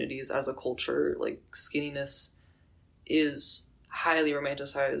communities, as a culture, like, skinniness is highly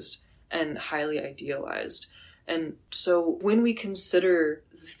romanticized and highly idealized. And so when we consider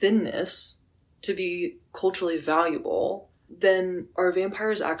thinness to be culturally valuable, then are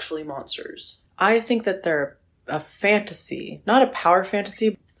vampires actually monsters? I think that they're a fantasy, not a power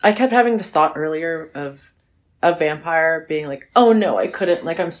fantasy. I kept having this thought earlier of a vampire being like, oh no, I couldn't,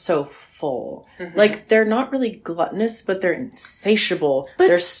 like, I'm so full. Like, they're not really gluttonous, but they're insatiable.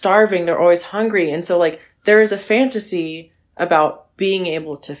 They're starving. They're always hungry. And so, like, there is a fantasy about being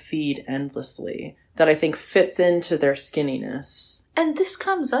able to feed endlessly that I think fits into their skinniness. And this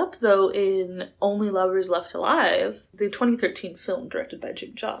comes up, though, in Only Lovers Left Alive, the 2013 film directed by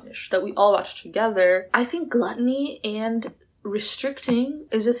Jim Jarmusch that we all watched together. I think gluttony and restricting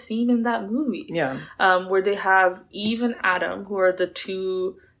is a theme in that movie. Yeah. Where they have Eve and Adam, who are the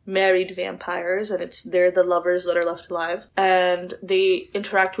two married vampires, and they're the lovers that are left alive, and they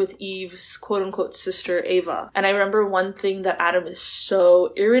interact with Eve's quote-unquote sister Ava. And I remember one thing that Adam is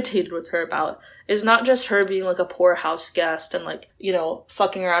so irritated with her about is not just her being, like, a poor house guest and, like, you know,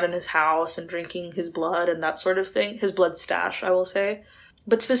 fucking around in his house and drinking his blood and that sort of thing, his blood stash, I will say,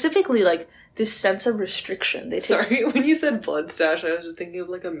 but specifically, like, this sense of restriction. Sorry, when you said blood stash, I was just thinking of,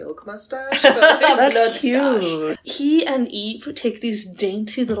 like, a milk mustache. But, like, That's blood cute. stash. He and Eve take these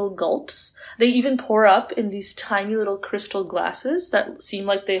dainty little gulps. They even pour up in these tiny little crystal glasses that seem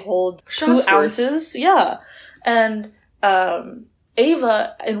like they hold Shots 2 worth. ounces. Yeah. And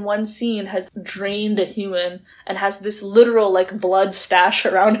Ava, in one scene, has drained a human and has this literal, like, blood stash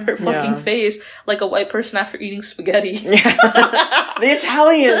around her fucking face, like a white person after eating spaghetti. Yeah. The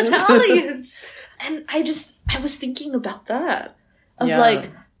Italians. The Italians! And I was thinking about that. Of, like,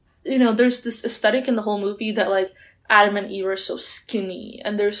 you know, there's this aesthetic in the whole movie that, like, Adam and Eve are so skinny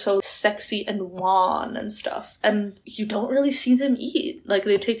and they're so sexy and wan and stuff. And you don't really see them eat. Like,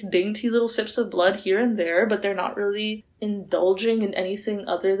 they take dainty little sips of blood here and there, but they're not really indulging in anything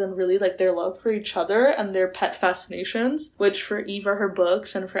other than really, like, their love for each other and their pet fascinations, which for Eve are her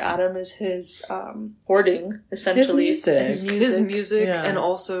books and for Adam is his hoarding, essentially. His music. Yeah. And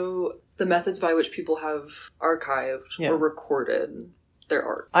also the methods by which people have archived or recorded their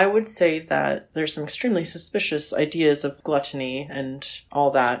art. I would say that there's some extremely suspicious ideas of gluttony and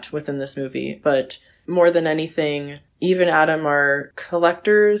all that within this movie, but more than anything, Eve and Adam are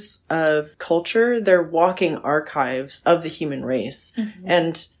collectors of culture. They're walking archives of the human race. Mm-hmm.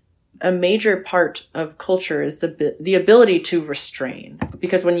 And a major part of culture is the ability to restrain,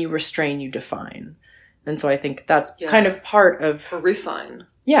 because when you restrain, you define. And so I think that's kind of part of... Or refine.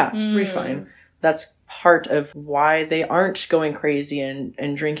 Yeah, refine. That's part of why they aren't going crazy and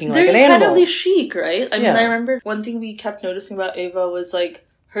drinking like an animal. They're incredibly chic, right? I mean, I remember one thing we kept noticing about Ava was, like,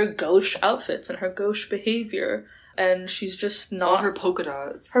 her gauche outfits and her gauche behavior. And she's just not... All her polka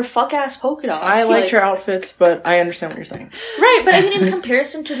dots. Her fuck-ass polka dots. I liked her outfits, but I understand what you're saying. Right, but I mean, in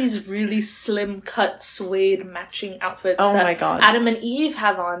comparison to these really slim-cut, suede matching outfits my God. Adam and Eve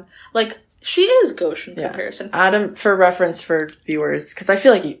have on, like... She is gauche in comparison. Adam, for reference for viewers, because I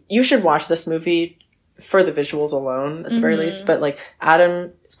feel like you should watch this movie for the visuals alone, at the very least. But, like,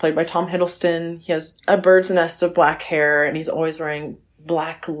 Adam is played by Tom Hiddleston. He has a bird's nest of black hair, and he's always wearing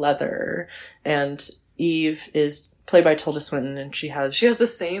black leather. And Eve is played by Tilda Swinton, and she has the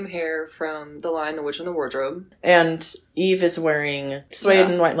same hair from The Lion, the Witch, and the Wardrobe. And Eve is wearing suede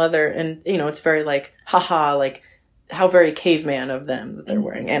and white leather, and, you know, it's very, like, haha, like... how very caveman of them that they're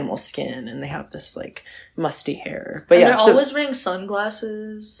wearing animal skin and they have this like musty hair. But and they're always wearing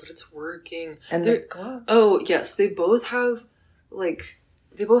sunglasses. But it's working. And the gloves. Oh, yes. They both have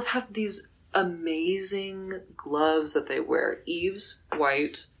these amazing gloves that they wear. Eve's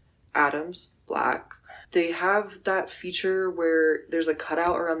white, Adam's black. They have that feature where there's a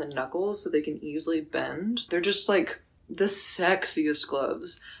cutout around the knuckles so they can easily bend. They're just like the sexiest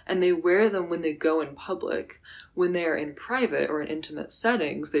gloves, and they wear them when they go in public. When they are in private or in intimate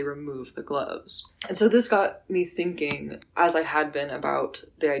settings, they remove the gloves. And so this got me thinking, as I had been, about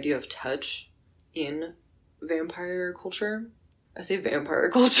the idea of touch in vampire culture. I say vampire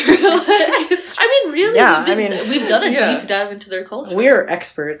culture. I mean, really, we've done a deep dive into their culture. We're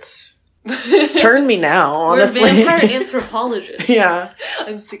experts. Turn me now, honestly. We're vampire anthropologists. Yeah.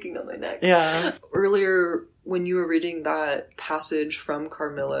 I'm sticking on my neck. Yeah. Earlier, when you were reading that passage from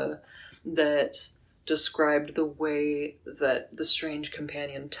Carmilla that described the way that the strange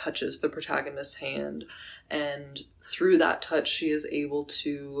companion touches the protagonist's hand, and through that touch she is able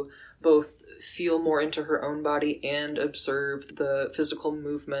to both feel more into her own body and observe the physical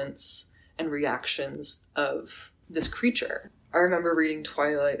movements and reactions of this creature. I remember reading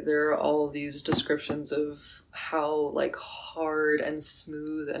Twilight. There are all these descriptions of how, like, hard and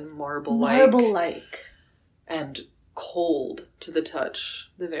smooth and marble-like and cold to the touch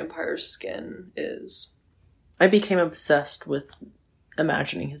the vampire's skin is. I became obsessed with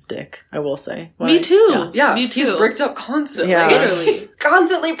imagining his dick, I will say. Me too. Yeah, me too. He's bricked up constantly. Yeah. Literally.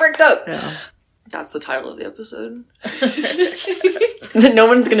 Constantly bricked up. Yeah. That's the title of the episode. No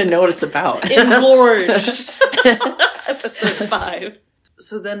one's gonna know what it's about. Engorged. Episode 5.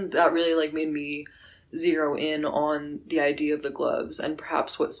 So then that really, like, made me zero in on the idea of the gloves and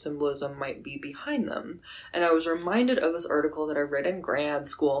perhaps what symbolism might be behind them. And I was reminded of this article that I read in grad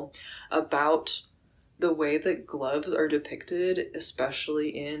school about the way that gloves are depicted,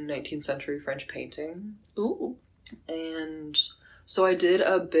 especially in 19th century French painting. Ooh. And so I did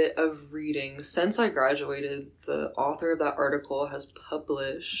a bit of reading. Since I graduated, the author of that article has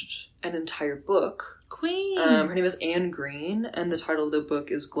published an entire book. Queen! Her name is Anne Green, and the title of the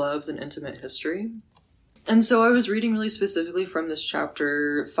book is Gloves: An Intimate History. And so I was reading really specifically from this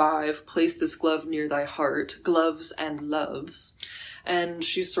chapter 5, Place This Glove Near Thy Heart, Gloves and Loves. And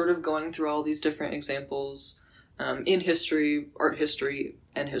she's sort of going through all these different examples in history, art history,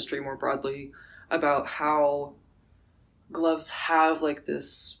 and history more broadly, about how gloves have, like,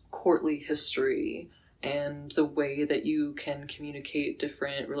 this courtly history and the way that you can communicate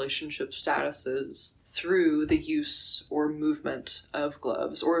different relationship statuses through the use or movement of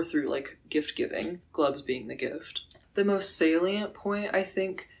gloves, or through, like, gift giving, gloves being the gift. The most salient point, I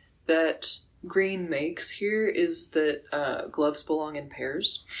think, that Green makes here is that gloves belong in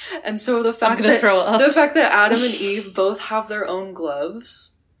pairs. And so the fact that Adam and Eve both have their own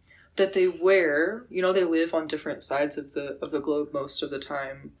gloves that they wear, you know, they live on different sides of the globe most of the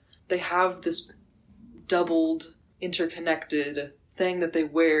time. They have this doubled, interconnected thing that they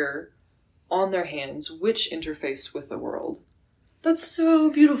wear on their hands which interface with the world. That's so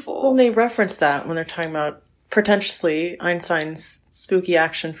beautiful. Well, they reference that when they're talking about pretentiously Einstein's spooky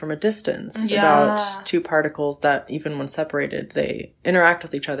action from a distance about two particles that even when separated, they interact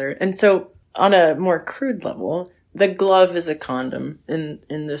with each other. And so on a more crude level, the glove is a condom in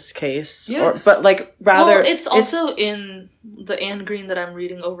this case. Yes. But like rather... Well, it's also in the Anne Green that I'm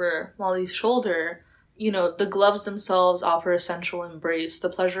reading over Molly's shoulder. You know, the gloves themselves offer a sensual embrace, the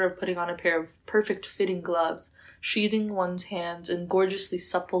pleasure of putting on a pair of perfect fitting gloves, sheathing one's hands in gorgeously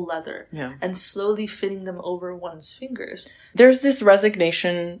supple leather, and slowly fitting them over one's fingers. There's this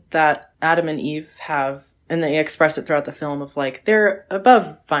resignation that Adam and Eve have, and they express it throughout the film, of like, they're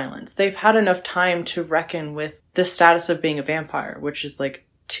above violence. They've had enough time to reckon with the status of being a vampire, which is like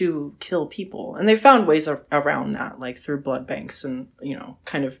to kill people. And they found ways around that, like through blood banks and, you know,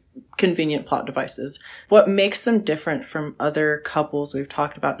 kind of convenient plot devices. What makes them different from other couples we've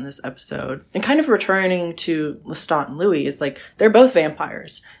talked about in this episode, and kind of returning to Lestat and Louis, is like, they're both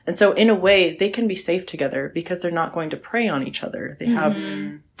vampires. And so in a way, they can be safe together because they're not going to prey on each other. They have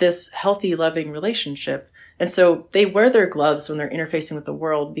this healthy, loving relationship. And so they wear their gloves when they're interfacing with the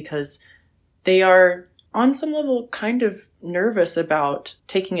world because they are, on some level, kind of nervous about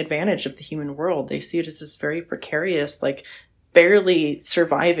taking advantage of the human world. They see it as this very precarious, like, barely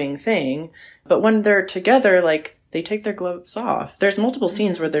surviving thing. But when they're together, like, they take their gloves off. There's multiple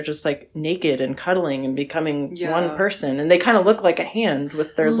scenes where they're just, like, naked and cuddling and becoming one person. And they kind of look like a hand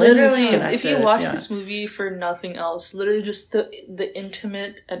with their limbs connected. If you watch this movie for nothing else, literally just the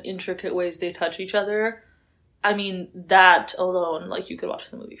intimate and intricate ways they touch each other, I mean, that alone, like, you could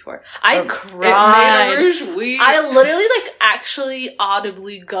watch the movie for. I cried. I literally, like, actually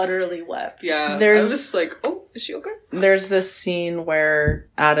audibly, gutturally wept. Yeah. I was just like, oh, is she okay? There's this scene where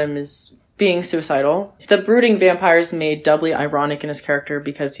Adam is being suicidal. The brooding vampire is made doubly ironic in his character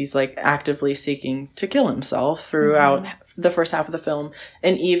because he's, like, actively seeking to kill himself throughout the first half of the film.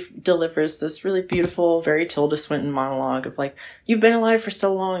 And Eve delivers this really beautiful, very Tilda Swinton monologue of, like, you've been alive for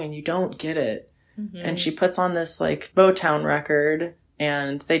so long and you don't get it. And she puts on this, like, Motown record,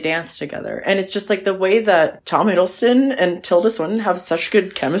 and they dance together. And it's just, like, the way that Tom Hiddleston and Tilda Swinton have such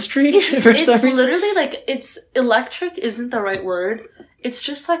good chemistry. It's literally, like, it's electric isn't the right word. It's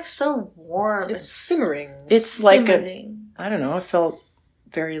just, like, so warm. It's simmering. It's like I don't know, I felt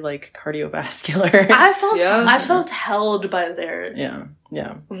very, like, cardiovascular. I felt held by their... Yeah.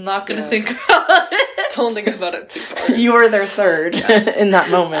 I'm not gonna think about it. Don't think about it too hard. You were their third in that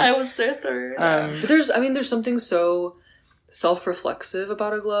moment. I was their third. But there's something so self-reflexive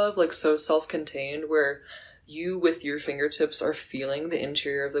about a glove, like so self-contained, where you with your fingertips are feeling the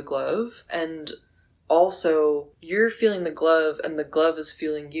interior of the glove, and also you're feeling the glove and the glove is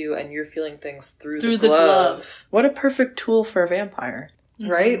feeling you, and you're feeling things through the glove. What a perfect tool for a vampire.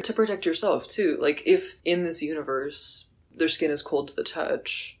 Right? To protect yourself too. Like, if in this universe their skin is cold to the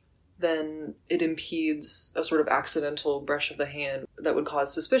touch, then it impedes a sort of accidental brush of the hand that would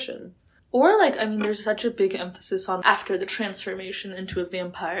cause suspicion. Or, like, I mean, there's such a big emphasis on after the transformation into a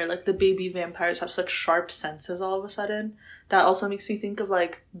vampire, like, the baby vampires have such sharp senses all of a sudden. That also makes me think of,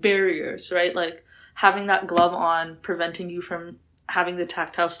 like, barriers, right? Like, having that glove on, preventing you from having the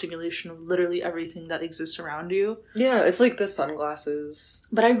tactile stimulation of literally everything that exists around you. Yeah, it's like the sunglasses.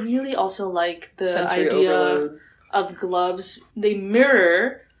 But I really also like the sensory idea overload of gloves. They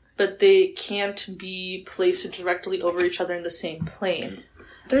mirror, but they can't be placed directly over each other in the same plane.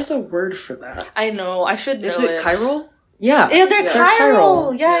 There's a word for that. I know. I should know it. Is it chiral? Yeah. Yeah, they're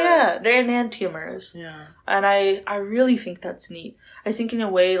chiral. Yeah. Yeah. They're enantiomers. Yeah. And I really think that's neat. I think in a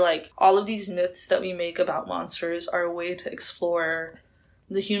way, like, all of these myths that we make about monsters are a way to explore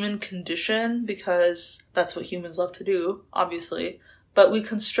the human condition, because that's what humans love to do, obviously. But we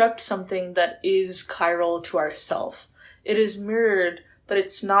construct something that is chiral to ourself. It is mirrored, but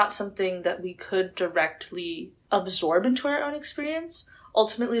it's not something that we could directly absorb into our own experience.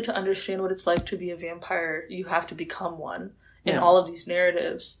 Ultimately, to understand what it's like to be a vampire, you have to become one in all of these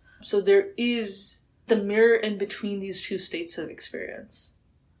narratives. So there is the mirror in between these two states of experience.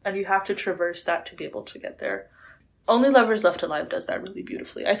 And you have to traverse that to be able to get there. Only Lovers Left Alive does that really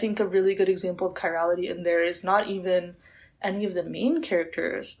beautifully. I think a really good example of chirality in there is not even any of the main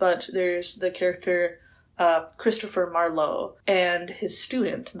characters, but there's the character Christopher Marlowe and his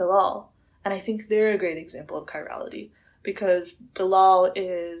student, Bilal. And I think they're a great example of chirality, because Bilal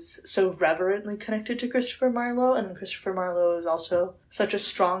is so reverently connected to Christopher Marlowe, and then Christopher Marlowe is also such a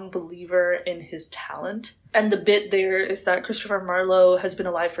strong believer in his talent. And the bit there is that Christopher Marlowe has been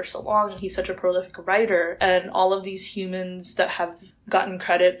alive for so long, and he's such a prolific writer, and all of these humans that have gotten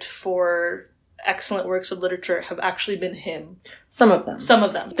credit for excellent works of literature have actually been him. Some of them. Some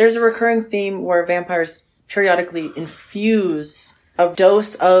of them. There's a recurring theme where vampires periodically infuse a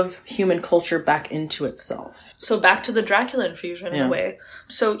dose of human culture back into itself. So back to the Dracula infusion in a way.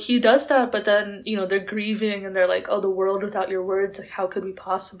 So he does that, but then, you know, they're grieving and they're like, oh, the world without your words, like, how could we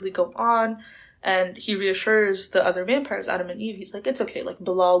possibly go on? And he reassures the other vampires, Adam and Eve. He's like, it's okay, like,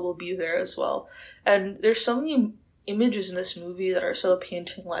 Bilal will be there as well. And there's so many images in this movie that are so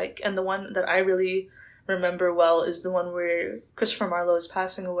painting-like. And the one that I really remember well is the one where Christopher Marlowe is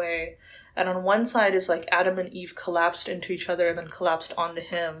passing away. And on one side is like Adam and Eve collapsed into each other and then collapsed onto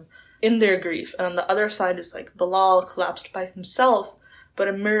him in their grief. And on the other side is like Bilal collapsed by himself, but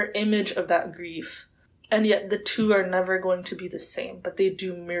a mirror image of that grief. And yet the two are never going to be the same, but they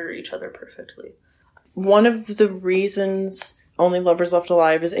do mirror each other perfectly. One of the reasons Only Lovers Left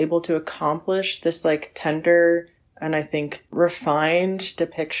Alive is able to accomplish this, like, tender and I think refined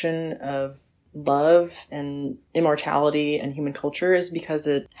depiction of love and immortality and human culture is because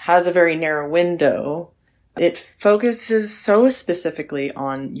it has a very narrow window. It focuses so specifically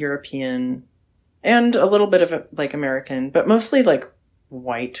on European and a little bit of, like, American, but mostly, like,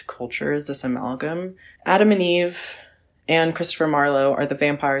 white culture is this amalgam. Adam and Eve and Christopher Marlowe are the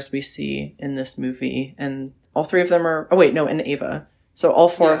vampires we see in this movie, and all three of them are... Oh, wait, no, and Ava. So all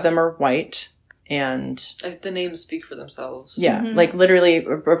four of them are white, and... The names speak for themselves. Yeah, like, literally a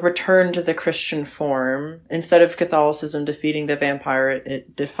return to the Christian form. Instead of Catholicism defeating the vampire,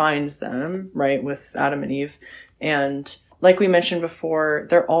 it defines them, right, with Adam and Eve. And like we mentioned before,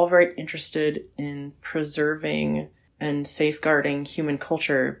 they're all very interested in preserving and safeguarding human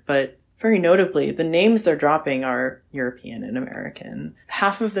culture, but very notably, the names they're dropping are European and American.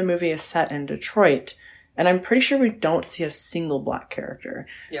 Half of the movie is set in Detroit, and I'm pretty sure we don't see a single black character.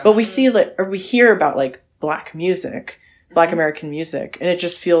 Yeah. But we see, like, or we hear about, like, black music, black American music, and it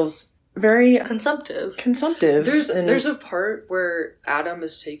just feels very consumptive. There's a part where Adam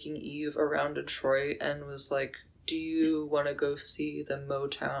is taking Eve around Detroit and was like, do you want to go see the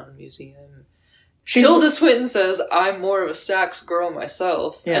Motown Museum? Tilda Swinton says, I'm more of a Stax girl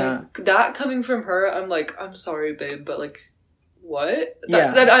myself. Yeah. And that coming from her, I'm like, I'm sorry, babe, but, like, what?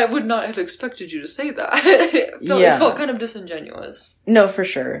 That I would not have expected you to say that. It felt kind of disingenuous. No, for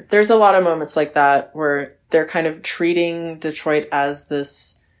sure. There's a lot of moments like that where they're kind of treating Detroit as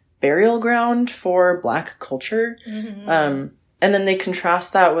this burial ground for black culture. Mm-hmm. And then they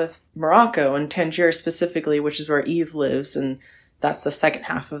contrast that with Morocco and Tangier specifically, which is where Eve lives, and that's the second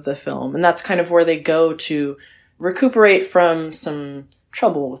half of the film. And that's kind of where they go to recuperate from some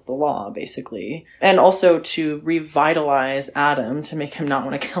trouble with the law, basically. And also to revitalize Adam, to make him not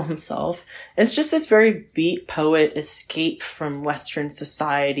want to kill himself. And it's just this very beat poet escape from Western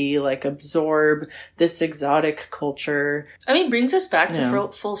society, like absorb this exotic culture. I mean, brings us back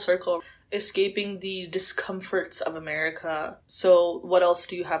to full circle. Escaping the discomforts of America. So what else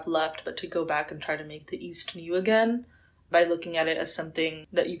do you have left but to go back and try to make the East new again? By looking at it as something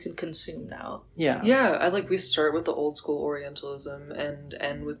that you can consume now. Yeah, we start with the old school Orientalism and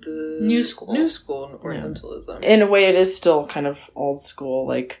end with the new school Orientalism. In a way, it is still kind of old school.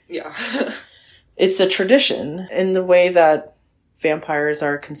 Like, it's a tradition in the way that vampires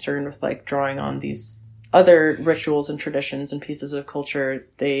are concerned with, like, drawing on these other rituals and traditions and pieces of culture.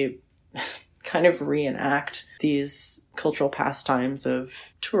 They kind of reenact these cultural pastimes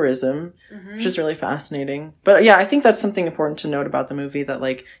of tourism, which is really fascinating. But yeah, I think that's something important to note about the movie, that,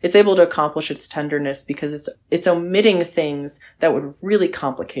 like, it's able to accomplish its tenderness because it's omitting things that would really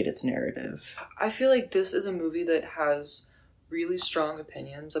complicate its narrative. I feel like this is a movie that has really strong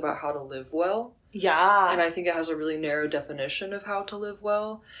opinions about how to live well. Yeah. And I think it has a really narrow definition of how to live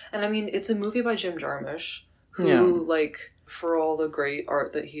well. And I mean, it's a movie by Jim Jarmusch, who, like, for all the great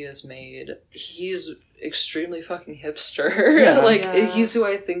art that he has made, he's extremely fucking hipster. He's who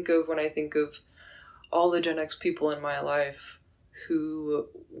I think of when I think of all the Gen X people in my life who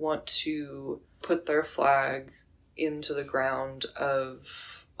want to put their flag into the ground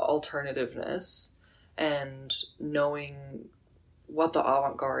of alternativeness and knowing what the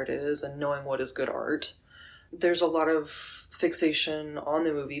avant-garde is and knowing what is good art. There's a lot of fixation on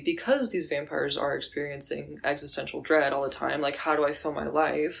the movie because these vampires are experiencing existential dread all the time. Like, how do I fill my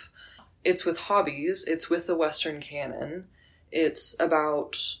life? It's with hobbies. It's with the Western canon. It's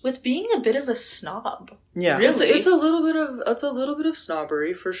about with being a bit of a snob. Yeah, really, it's a little bit of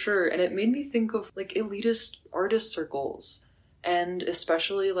snobbery for sure. And it made me think of, like, elitist artist circles, and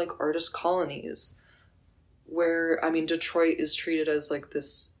especially, like, artist colonies, where, I mean, Detroit is treated as, like,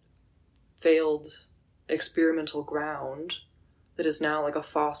 this failed experimental ground that is now, like, a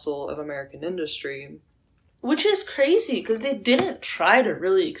fossil of American industry. Which is crazy, because they didn't try to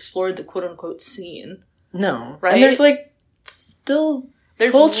really explore the quote-unquote scene. No. Right? And there's, like, still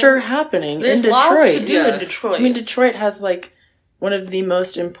culture happening in There's Detroit. lots to do in Detroit. I mean, Detroit has, like, one of the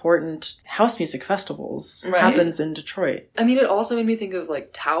most important house music festivals happens in Detroit. I mean, it also made me think of, like,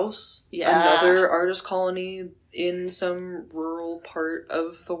 Taos, another artist colony in some rural part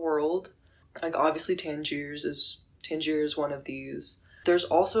of the world. Like, obviously Tangier is one of these. There's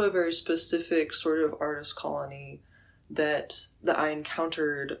also a very specific sort of artist colony that I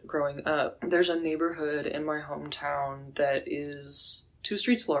encountered growing up. There's a neighborhood in my hometown that is 2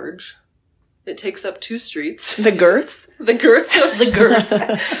 streets large. It takes up 2 streets. The girth? The girth of The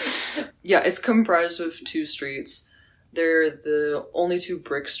girth. Yeah, it's comprised of 2 streets. They're the only 2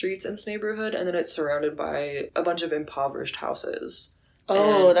 brick streets in this neighborhood, and then it's surrounded by a bunch of impoverished houses.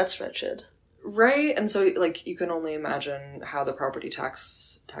 Oh, And- that's wretched. Right? And so, like, you can only imagine how the property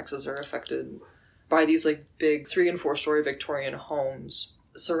taxes are affected by these, like, big 3- and 4-story Victorian homes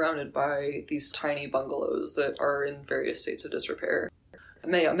surrounded by these tiny bungalows that are in various states of disrepair.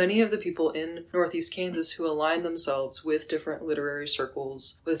 Many of the people in Northeast Kansas who align themselves with different literary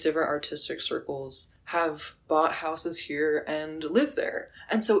circles, with different artistic circles, have bought houses here and live there.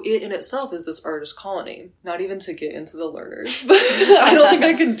 And so it in itself is this artist colony. Not even to get into the learners, but I don't think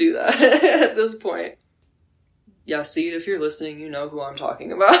I can do that at this point. Yeah, Seed, if you're listening, you know who I'm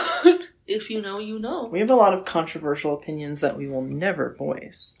talking about. If you know, you know. We have a lot of controversial opinions that we will never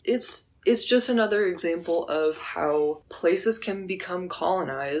voice. It's just another example of how places can become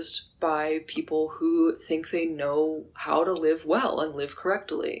colonized by people who think they know how to live well and live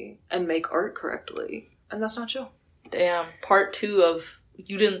correctly and make art correctly. And that's not chill. Damn. Part 2 of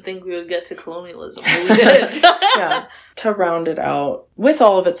you didn't think we would get to colonialism, but we did. Yeah. To round it out, with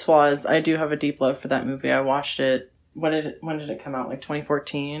all of its flaws, I do have a deep love for that movie. I watched it. When did it come out? Like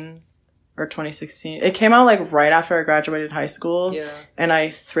 2014? Or 2016. It came out like right after I graduated high school. Yeah. And I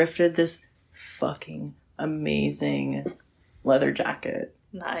thrifted this fucking amazing leather jacket.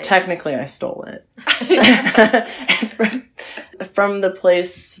 Nice. Technically, I stole it. From the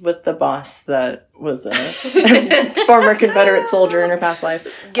place with the boss that was a former Confederate soldier in her past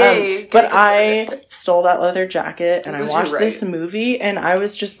life. Gay. But I stole that leather jacket and I Was you watched right? this movie and I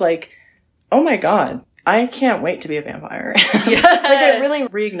was just like, oh my god. I can't wait to be a vampire. Yes. Like, it really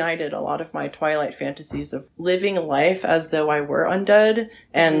reignited a lot of my Twilight fantasies of living life as though I were undead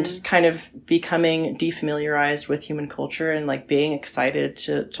and kind of becoming defamiliarized with human culture and, like, being excited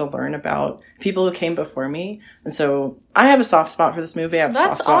to learn about people who came before me. And so I have a soft spot for this movie. I have a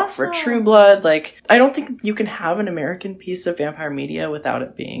That's soft spot awesome. for True Blood. Like, I don't think you can have an American piece of vampire media without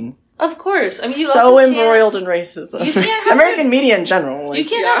it being Of course. I mean, you so also embroiled in racism. You can't have American media in general. Like, You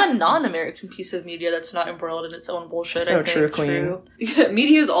can't have a non-American piece of media that's not embroiled in its own bullshit. So I think. true, Queen.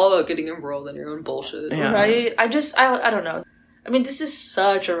 Media is all about getting embroiled in your own bullshit. Yeah. Right? I don't know. I mean, this is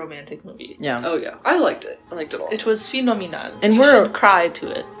such a romantic movie. Yeah. Oh yeah. I liked it. I liked it all. It was phenomenal. And you we're- should cry to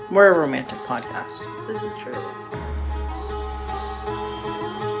it. We're a romantic podcast. This is true.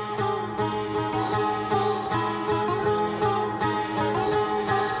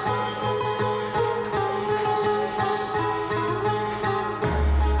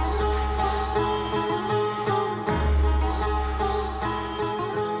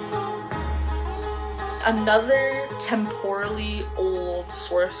 Another temporally old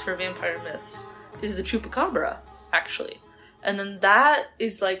source for vampire myths is the Chupacabra, actually. And then that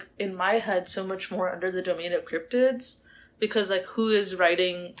is, like, in my head, so much more under the domain of cryptids, because, like, who is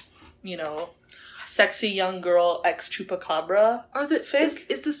writing, you know, sexy young girl ex Chupacabra?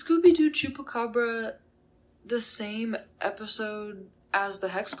 Is the Scooby-Doo Chupacabra the same episode as the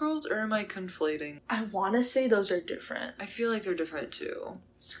Hex Girls, or am I conflating? I want to say those are different. I feel like they're different too.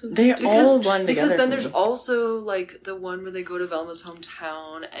 They all blend together. Because then for there's me. also, like, the one where they go to Velma's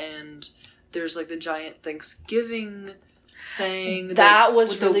hometown and there's, like, the giant Thanksgiving thing. That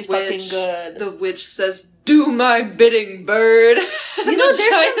was with the really fucking witch. good. The witch says, "Do my bidding, bird." You know, The there's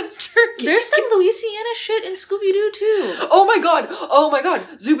giant turkey. There's some Louisiana shit in Scooby-Doo, too. Oh my god!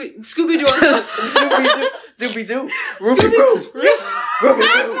 Scooby-Doo. Zoopy zoo. Ruby Roo. Ruby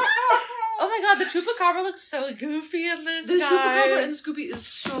Roo. Oh my god, the Chupacabra looks so goofy in this, The guys. Chupacabra and Scooby is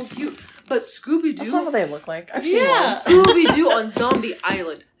so cute. But That's not Scooby-Doo... what they look like. I've seen Yeah. Scooby-Doo on Zombie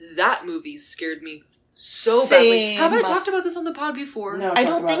Island. That movie scared me so badly. Same. Have I talked about this on the pod before? No. I Talk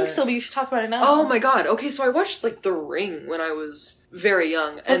don't about think it. so, but you should talk about it now. Oh my god. Okay, so I watched, like, The Ring when I was very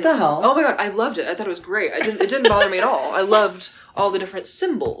young. And, the hell? Oh my god, I loved it. I thought it was great. It didn't bother me at all. I loved all the different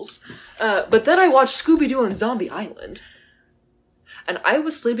symbols. But then I watched Scooby-Doo on Zombie Island. and I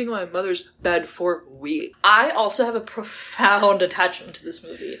was sleeping in my mother's bed for weeks. I also have a profound attachment to this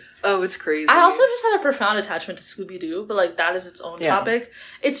movie. Oh, it's crazy. I also just have a profound attachment to Scooby-Doo, but, like, that is its own topic.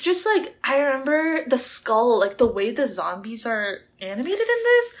 It's just, like, I remember the skull, like, the way the zombies are animated in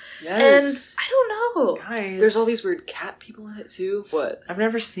this. Yes. And I don't know. Guys. There's all these weird cat people in it, too. What? I've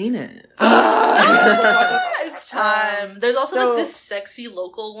never seen it. It's time. There's also, So- like, this sexy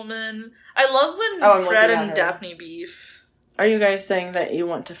local woman. I love when I'm Fred looking at and her. Daphne beef. Are you guys saying that you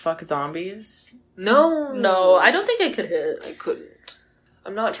want to fuck zombies? No. No, I don't think I could hit. I couldn't.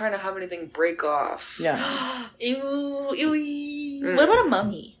 I'm not trying to have anything break off. Yeah. Ew, ew. What about a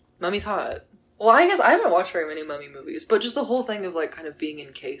mummy? Mummy's hot. Well, I guess I haven't watched very many mummy movies, but just the whole thing of, like, kind of being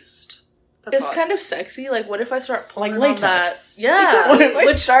encased. That's It's hot. kind of sexy. Like, what if I start pulling Like on that? latex. Yeah. What if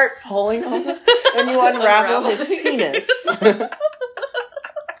I start pulling on it and you unravel his penis?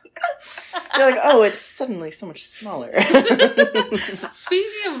 You're like, oh, it's suddenly so much smaller.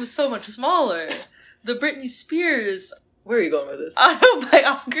 Speaking of so much smaller, the Britney Spears Where are you going with this?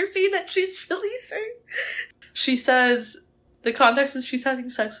 autobiography that she's releasing. She says the context is she's having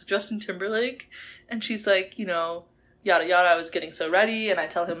sex with Justin Timberlake, and she's like, you know, yada yada, I was getting so ready, and I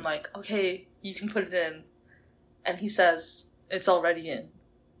tell him, like, okay, you can put it in. And he says, it's already in.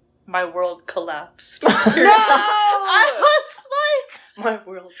 My world collapsed. No! I was My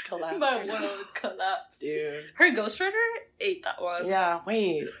world collapsed. like, my world collapsed. Dude. Her ghostwriter ate that one. Yeah,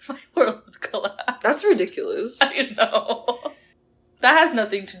 wait. My world collapsed. That's ridiculous. I know. That has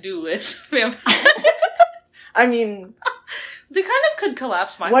nothing to do with vampires. I mean, They kind of could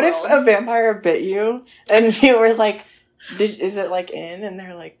collapse my what world. if a vampire bit you and you were like, is it like in? And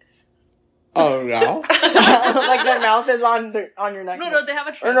they're like, oh no. Like their mouth is on your neck. No, they have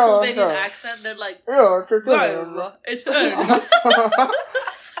a Or no, Transylvanian no. accent. They're like, Yeah, it's "Well, it's And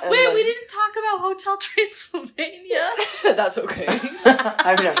Wait, then- we didn't talk about Hotel Transylvania. That's okay.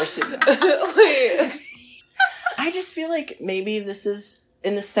 I've never seen that. Wait. I just feel like maybe this is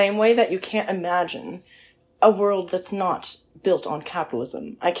in the same way that you can't imagine a world that's not built on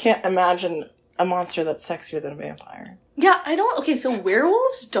capitalism. I can't imagine a monster that's sexier than a vampire. Yeah, I don't. Okay, so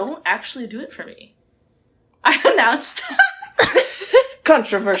werewolves don't actually do it for me. I announced that.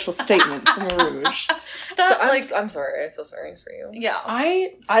 Controversial statement from Rouge. So, I'm sorry. I feel sorry for you. Yeah.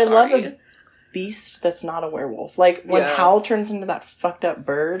 I Sorry. love a beast that's not a werewolf. Like when Yeah. Howl turns into that fucked up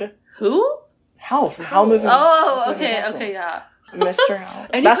bird. Who? Howl from Howl Moving. Oh, Moving okay, Castle. okay, yeah. Mr. Howl.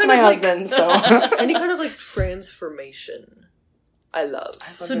 Any That's kind my of, like- husband, so. Any kind of like transformation, I love.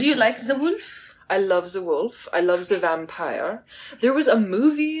 So do you like the wolf? I love the wolf. I love the vampire. There was a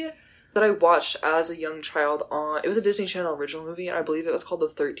movie that I watched as a young child it was a Disney Channel original movie, and I believe it was called The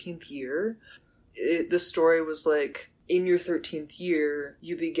 13th Year. The story was like, in your 13th year,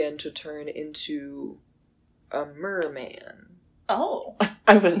 you begin to turn into a merman. Oh.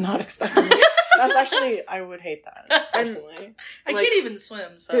 I was not expecting that. That's actually, I would hate that, personally. I Like- can't even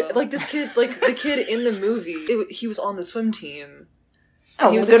swim, so. Like this kid, like the kid in the movie, he was on the swim team. Oh,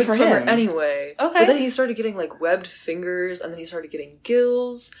 He was a good good for swimmer him. anyway. Okay. But then he started getting like webbed fingers, and then he started getting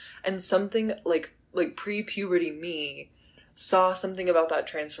gills, and something like pre-puberty me saw something about that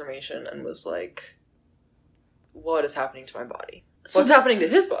transformation and was like, what is happening to my body? What's happening to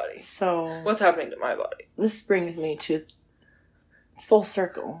his body? So, What's happening to my body? this brings me to full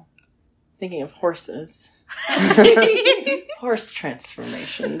circle. Thinking of horses. Horse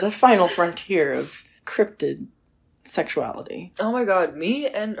transformation. The final frontier of cryptid sexuality. Oh my god, me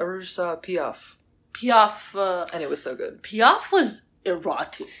and Aruj saw Piaf, Piaf, and it was so good. Piaf was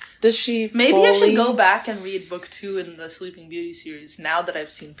erotic. Does she Maybe I should fully- go back and read book 2 in the Sleeping Beauty series now that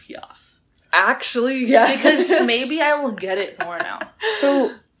I've seen Piaf. Actually, yeah. Because maybe I will get it more now.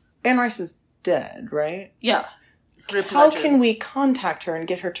 So, Anne Rice is dead, right? Yeah. Rip How legend. can we contact her and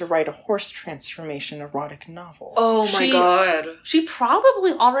get her to write a horse transformation erotic novel? Oh my She- god. She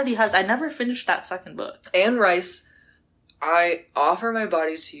probably already has. I never finished that second book. Anne Rice, I offer my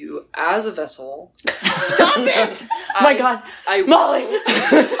body to you as a vessel. Stop it! Oh my god, I Molly!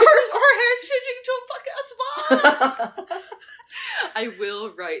 Her hair's changing into a fuck-ass bob! I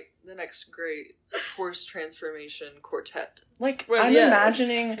will write the next great horse transformation quartet. Like, Well, I'm yes.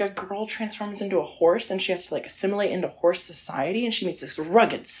 imagining a girl transforms into a horse and she has to, like, assimilate into horse society and she meets this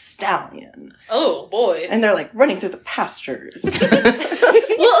rugged stallion. Oh, boy. And they're, like, running through the pastures.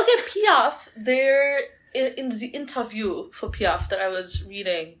 Well, okay, Piaf, in the interview for Piaf that I was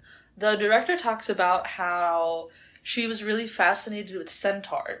reading, the director talks about how she was really fascinated with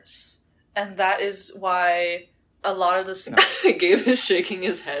centaurs. And that is why a lot of the... Gabe is shaking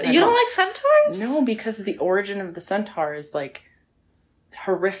his head. You don't like centaurs? No, because the origin of the centaur is, like,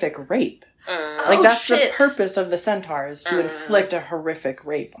 horrific rape. Oh, That's shit. the purpose of the centaur, is to inflict a horrific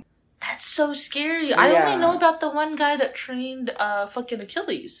rape. That's so scary. I only know about the one guy that trained fucking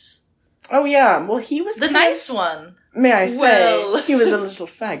Achilles. Oh yeah, well he was The nice one. May I say, Well. he was a little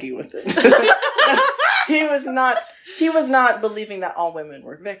faggy with it. He was not believing that all women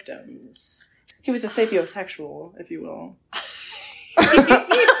were victims. He was a sapiosexual, if you will.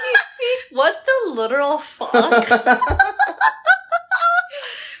 What the literal fuck?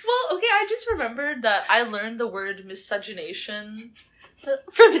 Well, okay, I just remembered that I learned the word miscegenation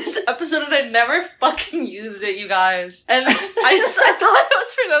for this episode and I never fucking used it, you guys. And I thought it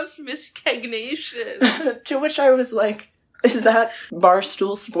was pronounced miscegnation. To which I was like, is that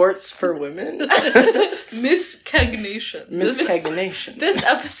barstool sports for women? Miscegnation. Miscegnation. This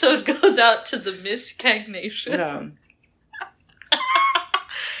episode goes out to the miscegnation. Yeah.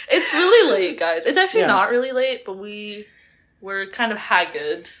 It's really late, guys. It's actually Yeah. not really late, but we're kind of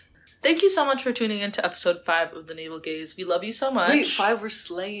haggard. Thank you so much for tuning in to episode 5 of The Navel Gaze. We love you so much. Wait, 5 we're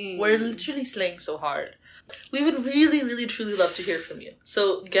slaying. We're literally slaying so hard. We would really, really, truly love to hear from you.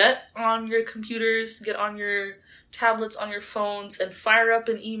 So get on your computers, get on your tablets, on your phones, and fire up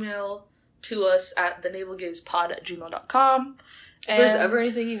an email to us at thenavelgazepod@gmail.com. If there's ever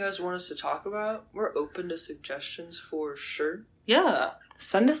anything you guys want us to talk about, we're open to suggestions for sure. Yeah.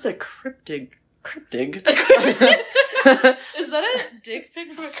 Send us a cryptic. Is that a dick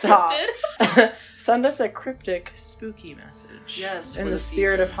pic for Stop. cryptid? Send us a cryptic, spooky message. Yes, In for the the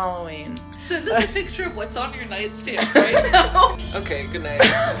spirit season. of Halloween. Send us a picture of what's on your nightstand right now. Okay, good night.